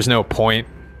 Like, there's no point.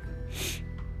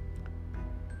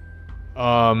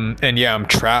 And yeah, I'm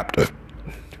trapped,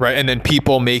 right? And then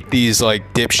people make these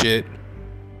like dipshit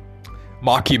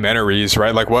mockumentaries,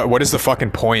 right? Like, what is the fucking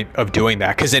point of doing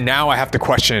that? Because then now I have to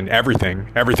question everything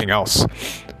else,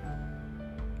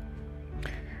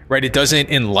 right? It doesn't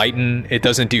enlighten, it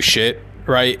doesn't do shit,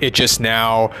 right? It just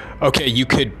now, okay, you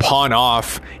could pawn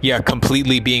off, yeah,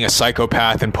 completely being a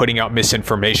psychopath and putting out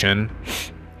misinformation,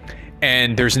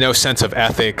 and there's no sense of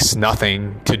ethics,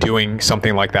 nothing to doing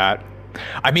something like that.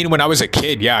 I mean, when I was a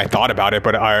kid, yeah, I thought about it,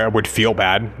 but I would feel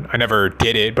bad. I never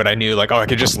did it, but I knew like, oh, I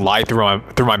could just lie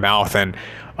through my mouth, and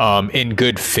in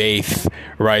good faith,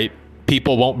 right?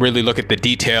 People won't really look at the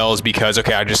details because,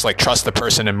 okay, I just like trust the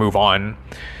person and move on.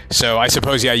 So I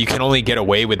suppose, yeah, you can only get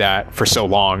away with that for so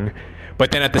long.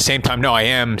 But then at the same time, no, I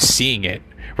am seeing it,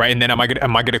 right? And then am I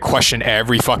gonna question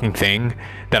every fucking thing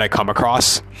that I come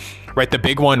across? Right, the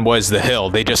big one was the Hill.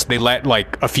 They let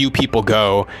like a few people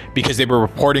go because they were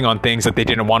reporting on things that they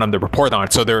didn't want them to report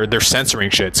on. So they're censoring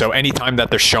shit. So anytime that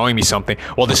they're showing me something,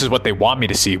 well, this is what they want me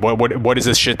to see. What is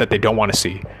this shit that they don't want to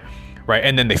see? Right,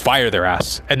 and then they fire their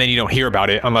ass, and then you don't hear about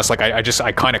it unless like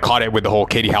I kind of caught it with the whole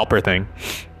Katie Halper thing.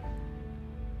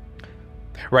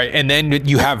 Right, and then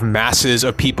you have masses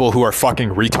of people who are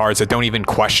fucking retards that don't even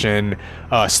question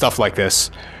stuff like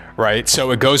this. Right,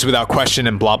 so it goes without question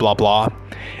and blah blah blah.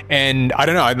 And I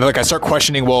don't know, like I start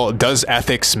questioning, well, does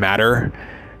ethics matter?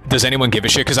 Does anyone give a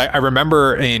shit? Because I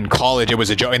remember in college it was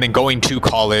a joke, and then going to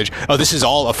college, oh, this is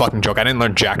all a fucking joke. I didn't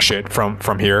learn jack shit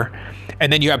from here.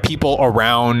 And then you have people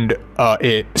around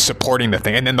it supporting the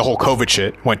thing, and then the whole COVID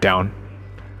shit went down.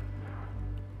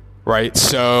 Right,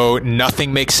 so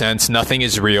nothing makes sense, nothing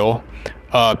is real.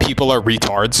 People are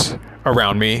retards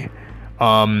around me.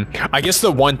 I guess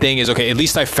the one thing is, okay, at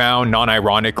least I found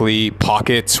non-ironically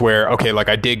pockets where, okay, like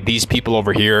I dig these people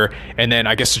over here, and then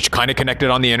I guess it's kind of connected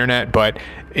on the internet, but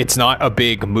it's not a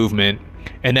big movement.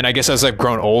 And then I guess as I've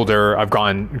grown older, I've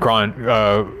grown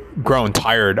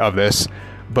tired of this.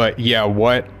 But yeah,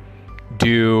 what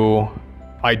do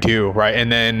I do, right?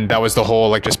 And then that was the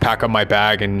whole like just pack up my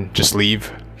bag and just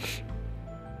leave.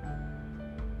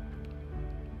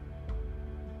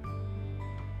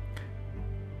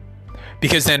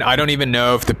 Because then I don't even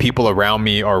know if the people around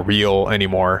me are real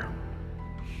anymore.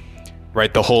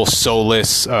 Right? The whole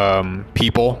soulless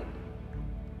people.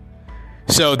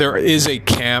 So there is a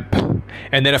camp.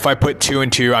 And then if I put two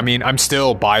and two, I mean, I'm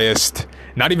still biased.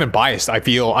 Not even biased. I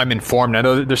feel I'm informed. I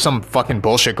know there's some fucking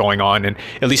bullshit going on, and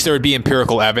at least there would be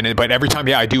empirical evidence. But every time,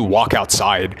 yeah, I do walk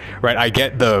outside, right, I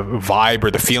get the vibe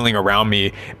or the feeling around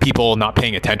me, people not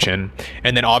paying attention.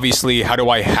 And then obviously, how do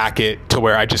I hack it to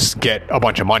where I just get a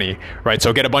bunch of money, right?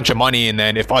 So get a bunch of money, and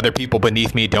then if other people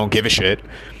beneath me don't give a shit,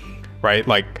 right?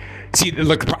 Like, see,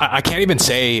 look, I can't even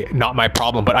say not my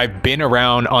problem, but I've been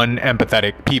around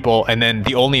unempathetic people, and then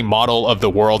the only model of the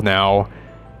world now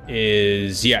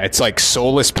is, yeah, it's like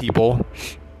soulless people.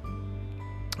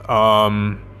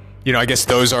 You know, I guess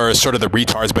those are sort of the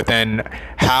retards, but then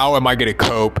how am I going to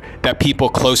cope that people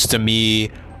close to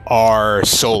me are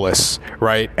soulless,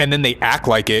 right? And then they act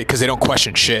like it because they don't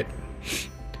question shit,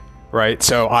 right?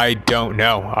 So I don't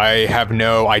know. I have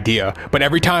no idea. But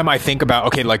every time I think about,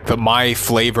 okay, like my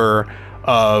flavor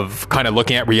of kind of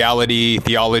looking at reality,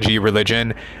 theology,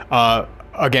 religion,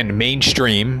 again,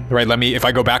 mainstream, right? If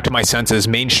I go back to my senses,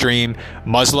 mainstream,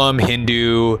 Muslim,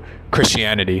 Hindu,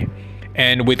 Christianity.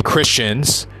 And with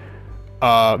Christians,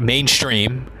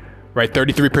 mainstream, right?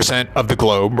 33% of the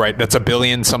globe, right? That's 1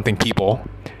 billion something people.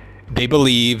 They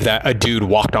believe that a dude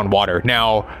walked on water.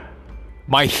 Now,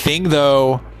 my thing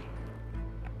though,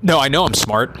 no, I know I'm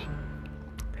smart.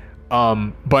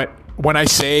 But when I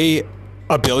say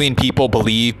a billion people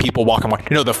believe people walk on water.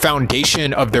 You know, the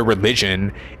foundation of their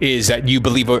religion is that you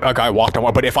believe a guy walked on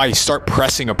water. But if I start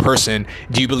pressing a person,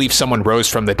 do you believe someone rose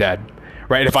from the dead?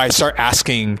 Right? If I start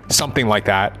asking something like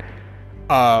that,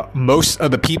 most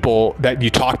of the people that you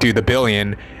talk to, the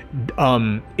billion,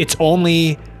 it's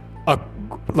only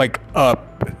a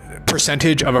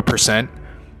percentage of a percent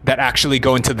that actually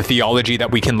go into the theology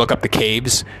that we can look up the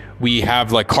caves. We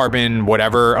have like carbon,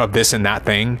 whatever, of this and that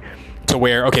thing, to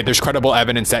where, okay, there's credible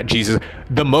evidence that Jesus,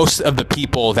 the most of the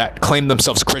people that claim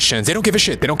themselves Christians, they don't give a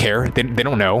shit. They don't care. They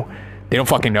don't know. They don't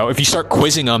fucking know. If you start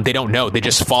quizzing them, they don't know. They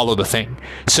just follow the thing.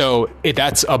 So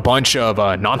that's a bunch of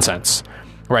nonsense,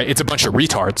 right? It's a bunch of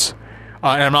retards.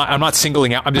 And I'm not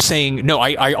singling out. I'm just saying, no,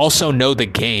 I also know the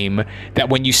game, that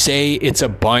when you say it's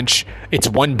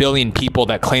 1 billion people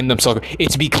that claim themselves,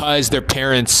 it's because their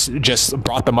parents just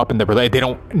brought them up in the religion. They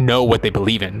don't know what they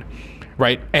believe in,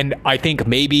 right? And I think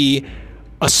maybe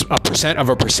a percent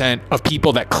of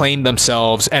people that claim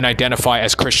themselves and identify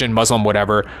as Christian, Muslim,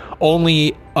 whatever,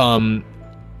 only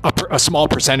a small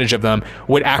percentage of them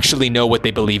would actually know what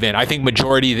they believe in. I think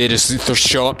majority, they just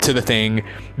show up to the thing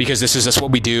because this is just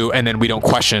what we do, and then we don't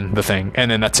question the thing,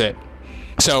 and then that's it.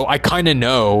 So I kind of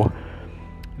know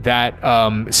that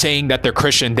saying that they're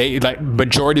Christian, they like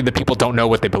majority of the people don't know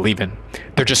what they believe in.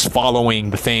 They're just following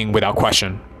the thing without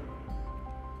question.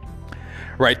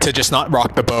 Right, to just not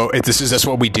rock the boat. This is just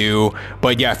what we do.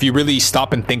 But yeah, if you really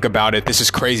stop and think about it, this is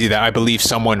crazy that I believe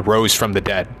someone rose from the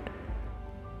dead.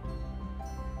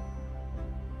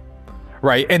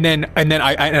 Right, and then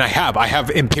I have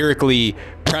empirically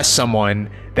pressed someone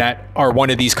that are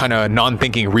one of these kind of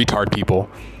non-thinking retard people,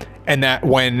 and that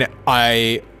when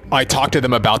I talk to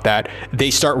them about that,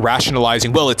 they start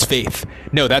rationalizing, well, it's faith.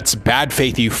 No, that's bad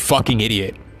faith, you fucking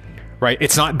idiot. Right,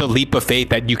 it's not the leap of faith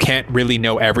that you can't really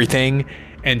know everything.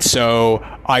 And so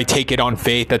I take it on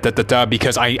faith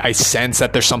because I sense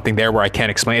that there's something there where I can't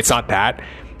explain. It's not that.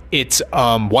 It's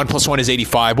 1 + 1 is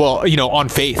 85. Well, you know, on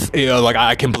faith, you know, like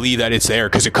I can believe that it's there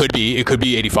because it could be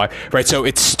 85. Right. So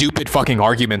it's stupid fucking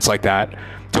arguments like that,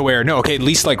 to where, no, okay, at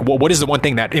least like, what is the one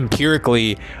thing that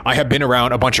empirically I have been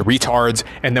around a bunch of retards,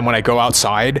 and then when I go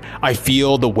outside, I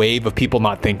feel the wave of people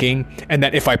not thinking, and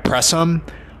that if I press them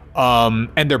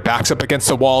and their backs up against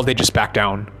the wall, they just back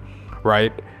down.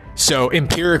 Right. So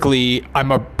empirically,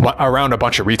 I'm around a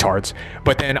bunch of retards.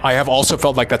 But then I have also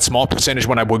felt like that small percentage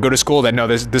when I would go to school that, no,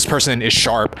 this person is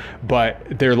sharp, but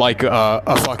they're like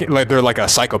they're like a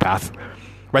psychopath,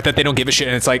 right? That they don't give a shit.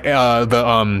 And it's like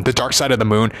the Dark Side of the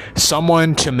Moon.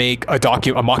 Someone to make a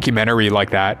mockumentary like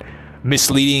that,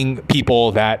 misleading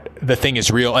people that the thing is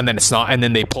real and then it's not, and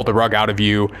then they pull the rug out of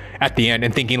you at the end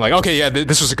and thinking like, okay, yeah,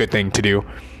 this was a good thing to do.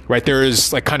 Right, there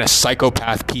is like kind of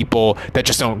psychopath people that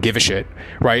just don't give a shit,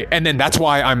 right? And then that's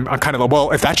why I'm kind of like,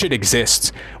 well, if that shit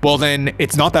exists, well, then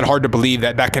it's not that hard to believe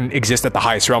that can exist at the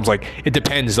highest realms. Like, it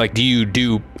depends. Like, do you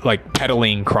do like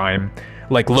peddling crime,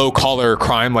 like low collar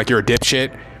crime, like you're a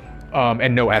dipshit,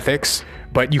 and no ethics,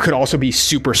 but you could also be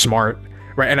super smart,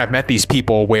 right? And I've met these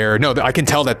people where, no, I can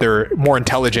tell that they're more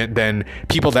intelligent than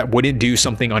people that wouldn't do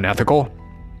something unethical.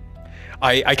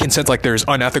 I can sense like there's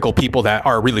unethical people that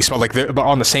are really smart, like they're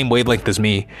on the same wavelength as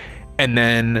me, and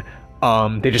then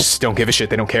they just don't give a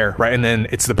shit, they don't care, right? And then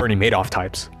it's the Bernie Madoff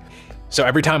types. So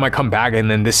every time I come back,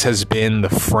 and then this has been the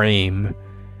frame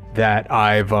that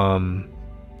I've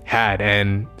had.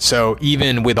 And so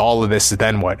even with all of this,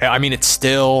 then what? I mean, it's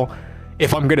still,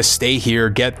 if I'm gonna stay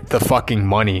here, get the fucking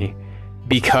money,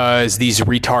 because these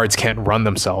retards can't run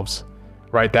themselves.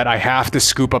 Right, that I have to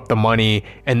scoop up the money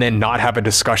and then not have a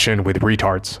discussion with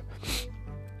retards.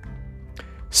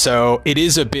 So it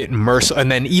is a bit merciless.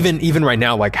 And then even right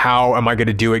now, like, how am I going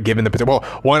to do it given the, well,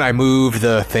 one, I moved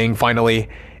the thing finally,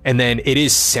 and then it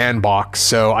is sandbox,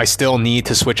 so I still need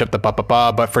to switch up the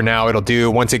but for now it'll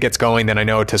do. Once it gets going, then I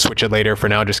know to switch it later. For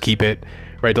now, just keep it,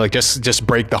 right? Like just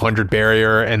break the 100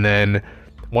 barrier, and then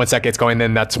once that gets going,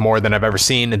 then that's more than I've ever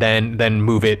seen. And then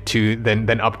move it to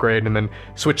then upgrade, and then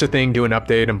switch the thing, do an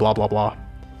update, and blah blah blah.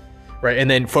 Right, and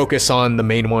then focus on the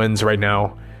main ones right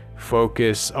now.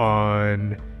 Focus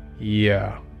on,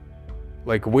 yeah,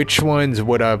 like which ones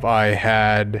would have I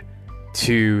had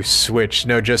to switch?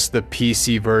 No, just the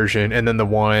PC version, and then the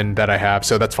one that I have.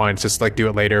 So that's fine. It's just like do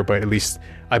it later, but at least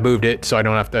I moved it, so I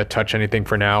don't have to touch anything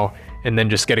for now. And then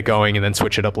just get it going, and then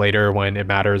switch it up later when it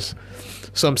matters.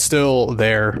 So I'm still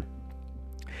there.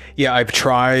 Yeah, I've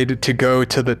tried to go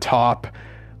to the top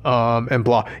and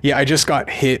blah. Yeah, I just got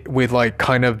hit with like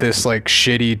kind of this like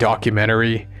shitty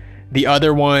documentary. The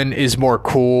other one is more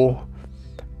cool.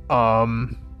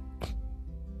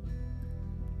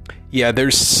 Yeah,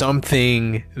 there's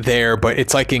something there, but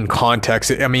it's like in context.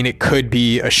 I mean, it could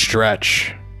be a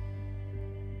stretch.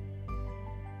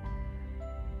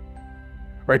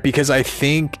 Right? Because I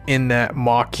think in that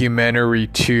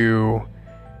mockumentary too,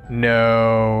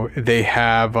 no, they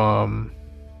have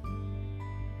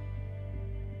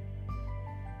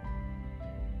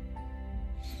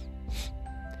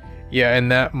yeah, in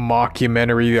that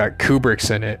mockumentary that Kubrick's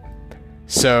in it.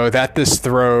 So that just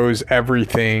throws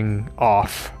everything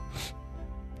off.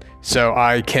 So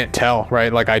I can't tell,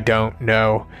 right? Like I don't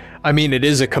know. I mean, it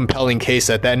is a compelling case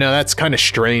no, that's kind of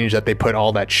strange that they put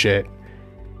all that shit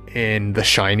in The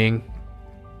Shining.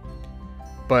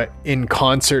 But in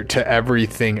concert to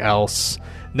everything else,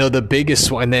 no, the biggest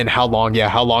one, and then how long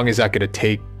is that going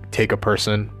to take a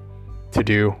person to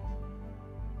do?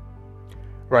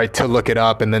 Right, to look it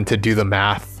up and then to do the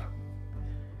math.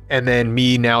 And then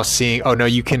me now seeing, oh no,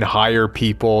 you can hire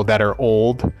people that are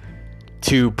old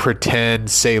to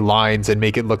pretend, say lines and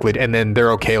make it look lit, and then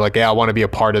they're okay, like, yeah, I want to be a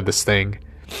part of this thing.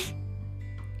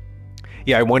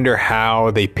 Yeah, I wonder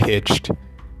how they pitched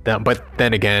them. But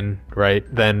then again, right,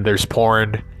 then there's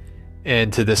porn,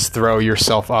 and to just throw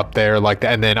yourself up there like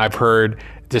that. And then I've heard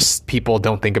just people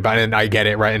don't think about it, and I get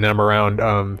it, right? And I'm around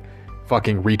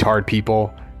fucking retard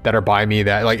people that are by me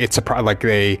that like it's a like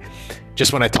they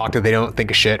just when I talk to them, they don't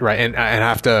think of shit, right? And I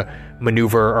have to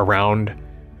maneuver around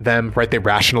them, right? They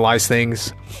rationalize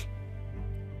things.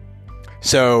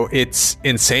 So it's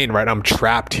insane, right? I'm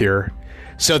trapped here.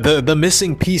 So the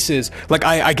missing pieces, like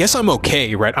I guess I'm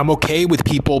okay, right? I'm okay with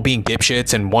people being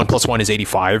dipshits and 1 + 1 is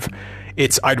 85.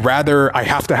 I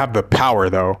have to have the power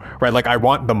though, right? Like I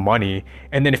want the money.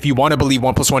 And then if you want to believe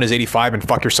 1 + 1 is 85 and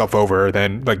fuck yourself over,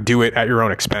 then like do it at your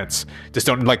own expense. Just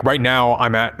don't, like right now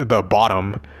I'm at the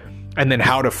bottom, and then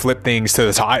how to flip things to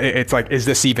the top. It's like, is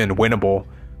this even winnable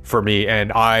for me?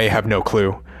 And I have no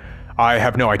clue. I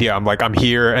have no idea. I'm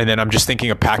here, and then I'm just thinking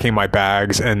of packing my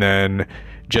bags and then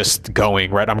just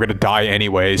going, right? I'm going to die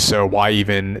anyway, so why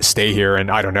even stay here?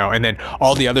 And I don't know. And then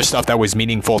all the other stuff that was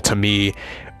meaningful to me,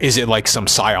 is it like some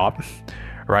psyop,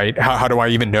 right? How do I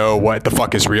even know what the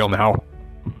fuck is real now?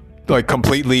 Like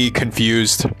completely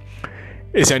confused.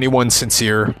 Is anyone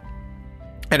sincere?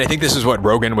 And I think this is what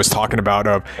Rogan was talking about,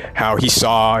 of how he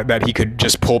saw that he could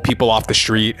just pull people off the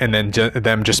street and then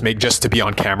them just to be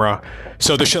on camera.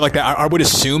 So the shit like that, I would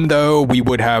assume though, we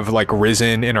would have like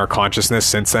risen in our consciousness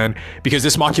since then, because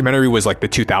this mockumentary was like the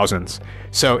 2000s.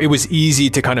 So it was easy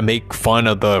to kind of make fun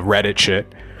of the Reddit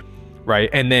shit, right?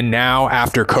 And then now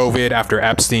after COVID, after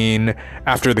Epstein,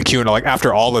 after the QAnon, like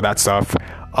after all of that stuff,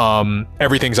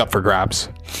 everything's up for grabs,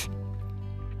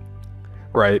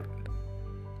 right?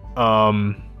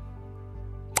 And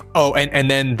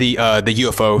then the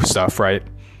UFO stuff, right?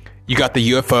 You got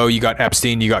the UFO, you got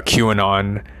Epstein, you got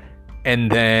QAnon, and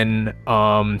then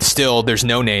still there's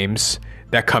no names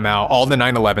that come out, all the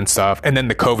 9/11 stuff, and then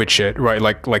the COVID shit, right?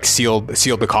 Like sealed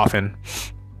the coffin.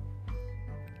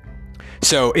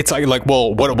 So it's like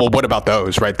well, what about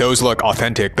those, right? Those look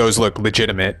authentic, those look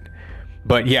legitimate.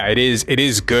 But yeah, it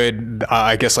is good,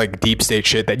 I guess, like deep state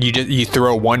shit that you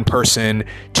throw one person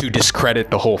to discredit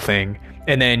the whole thing,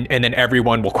 and then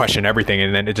everyone will question everything,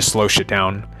 and then it just slows shit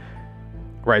down,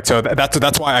 right? So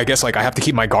that's why I guess like I have to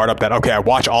keep my guard up that, okay, I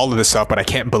watch all of this stuff, but I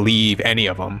can't believe any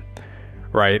of them,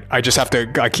 right? I just have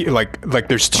to like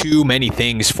there's too many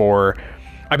things for.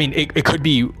 I mean, it could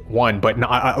be one, but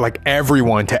not like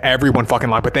everyone fucking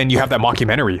lie. But then you have that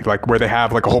mockumentary, like where they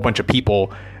have like a whole bunch of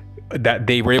people that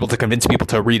they were able to convince people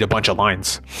to read a bunch of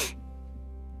lines.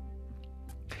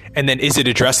 And then is it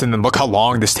addressed? And then look how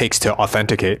long this takes to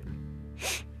authenticate.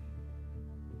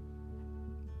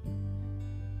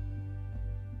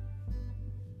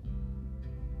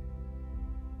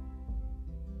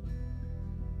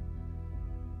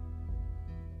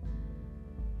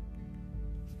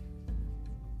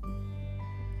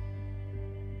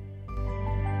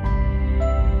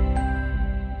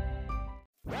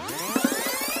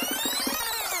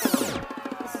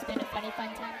 This has been a Funny Fun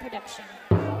Time production.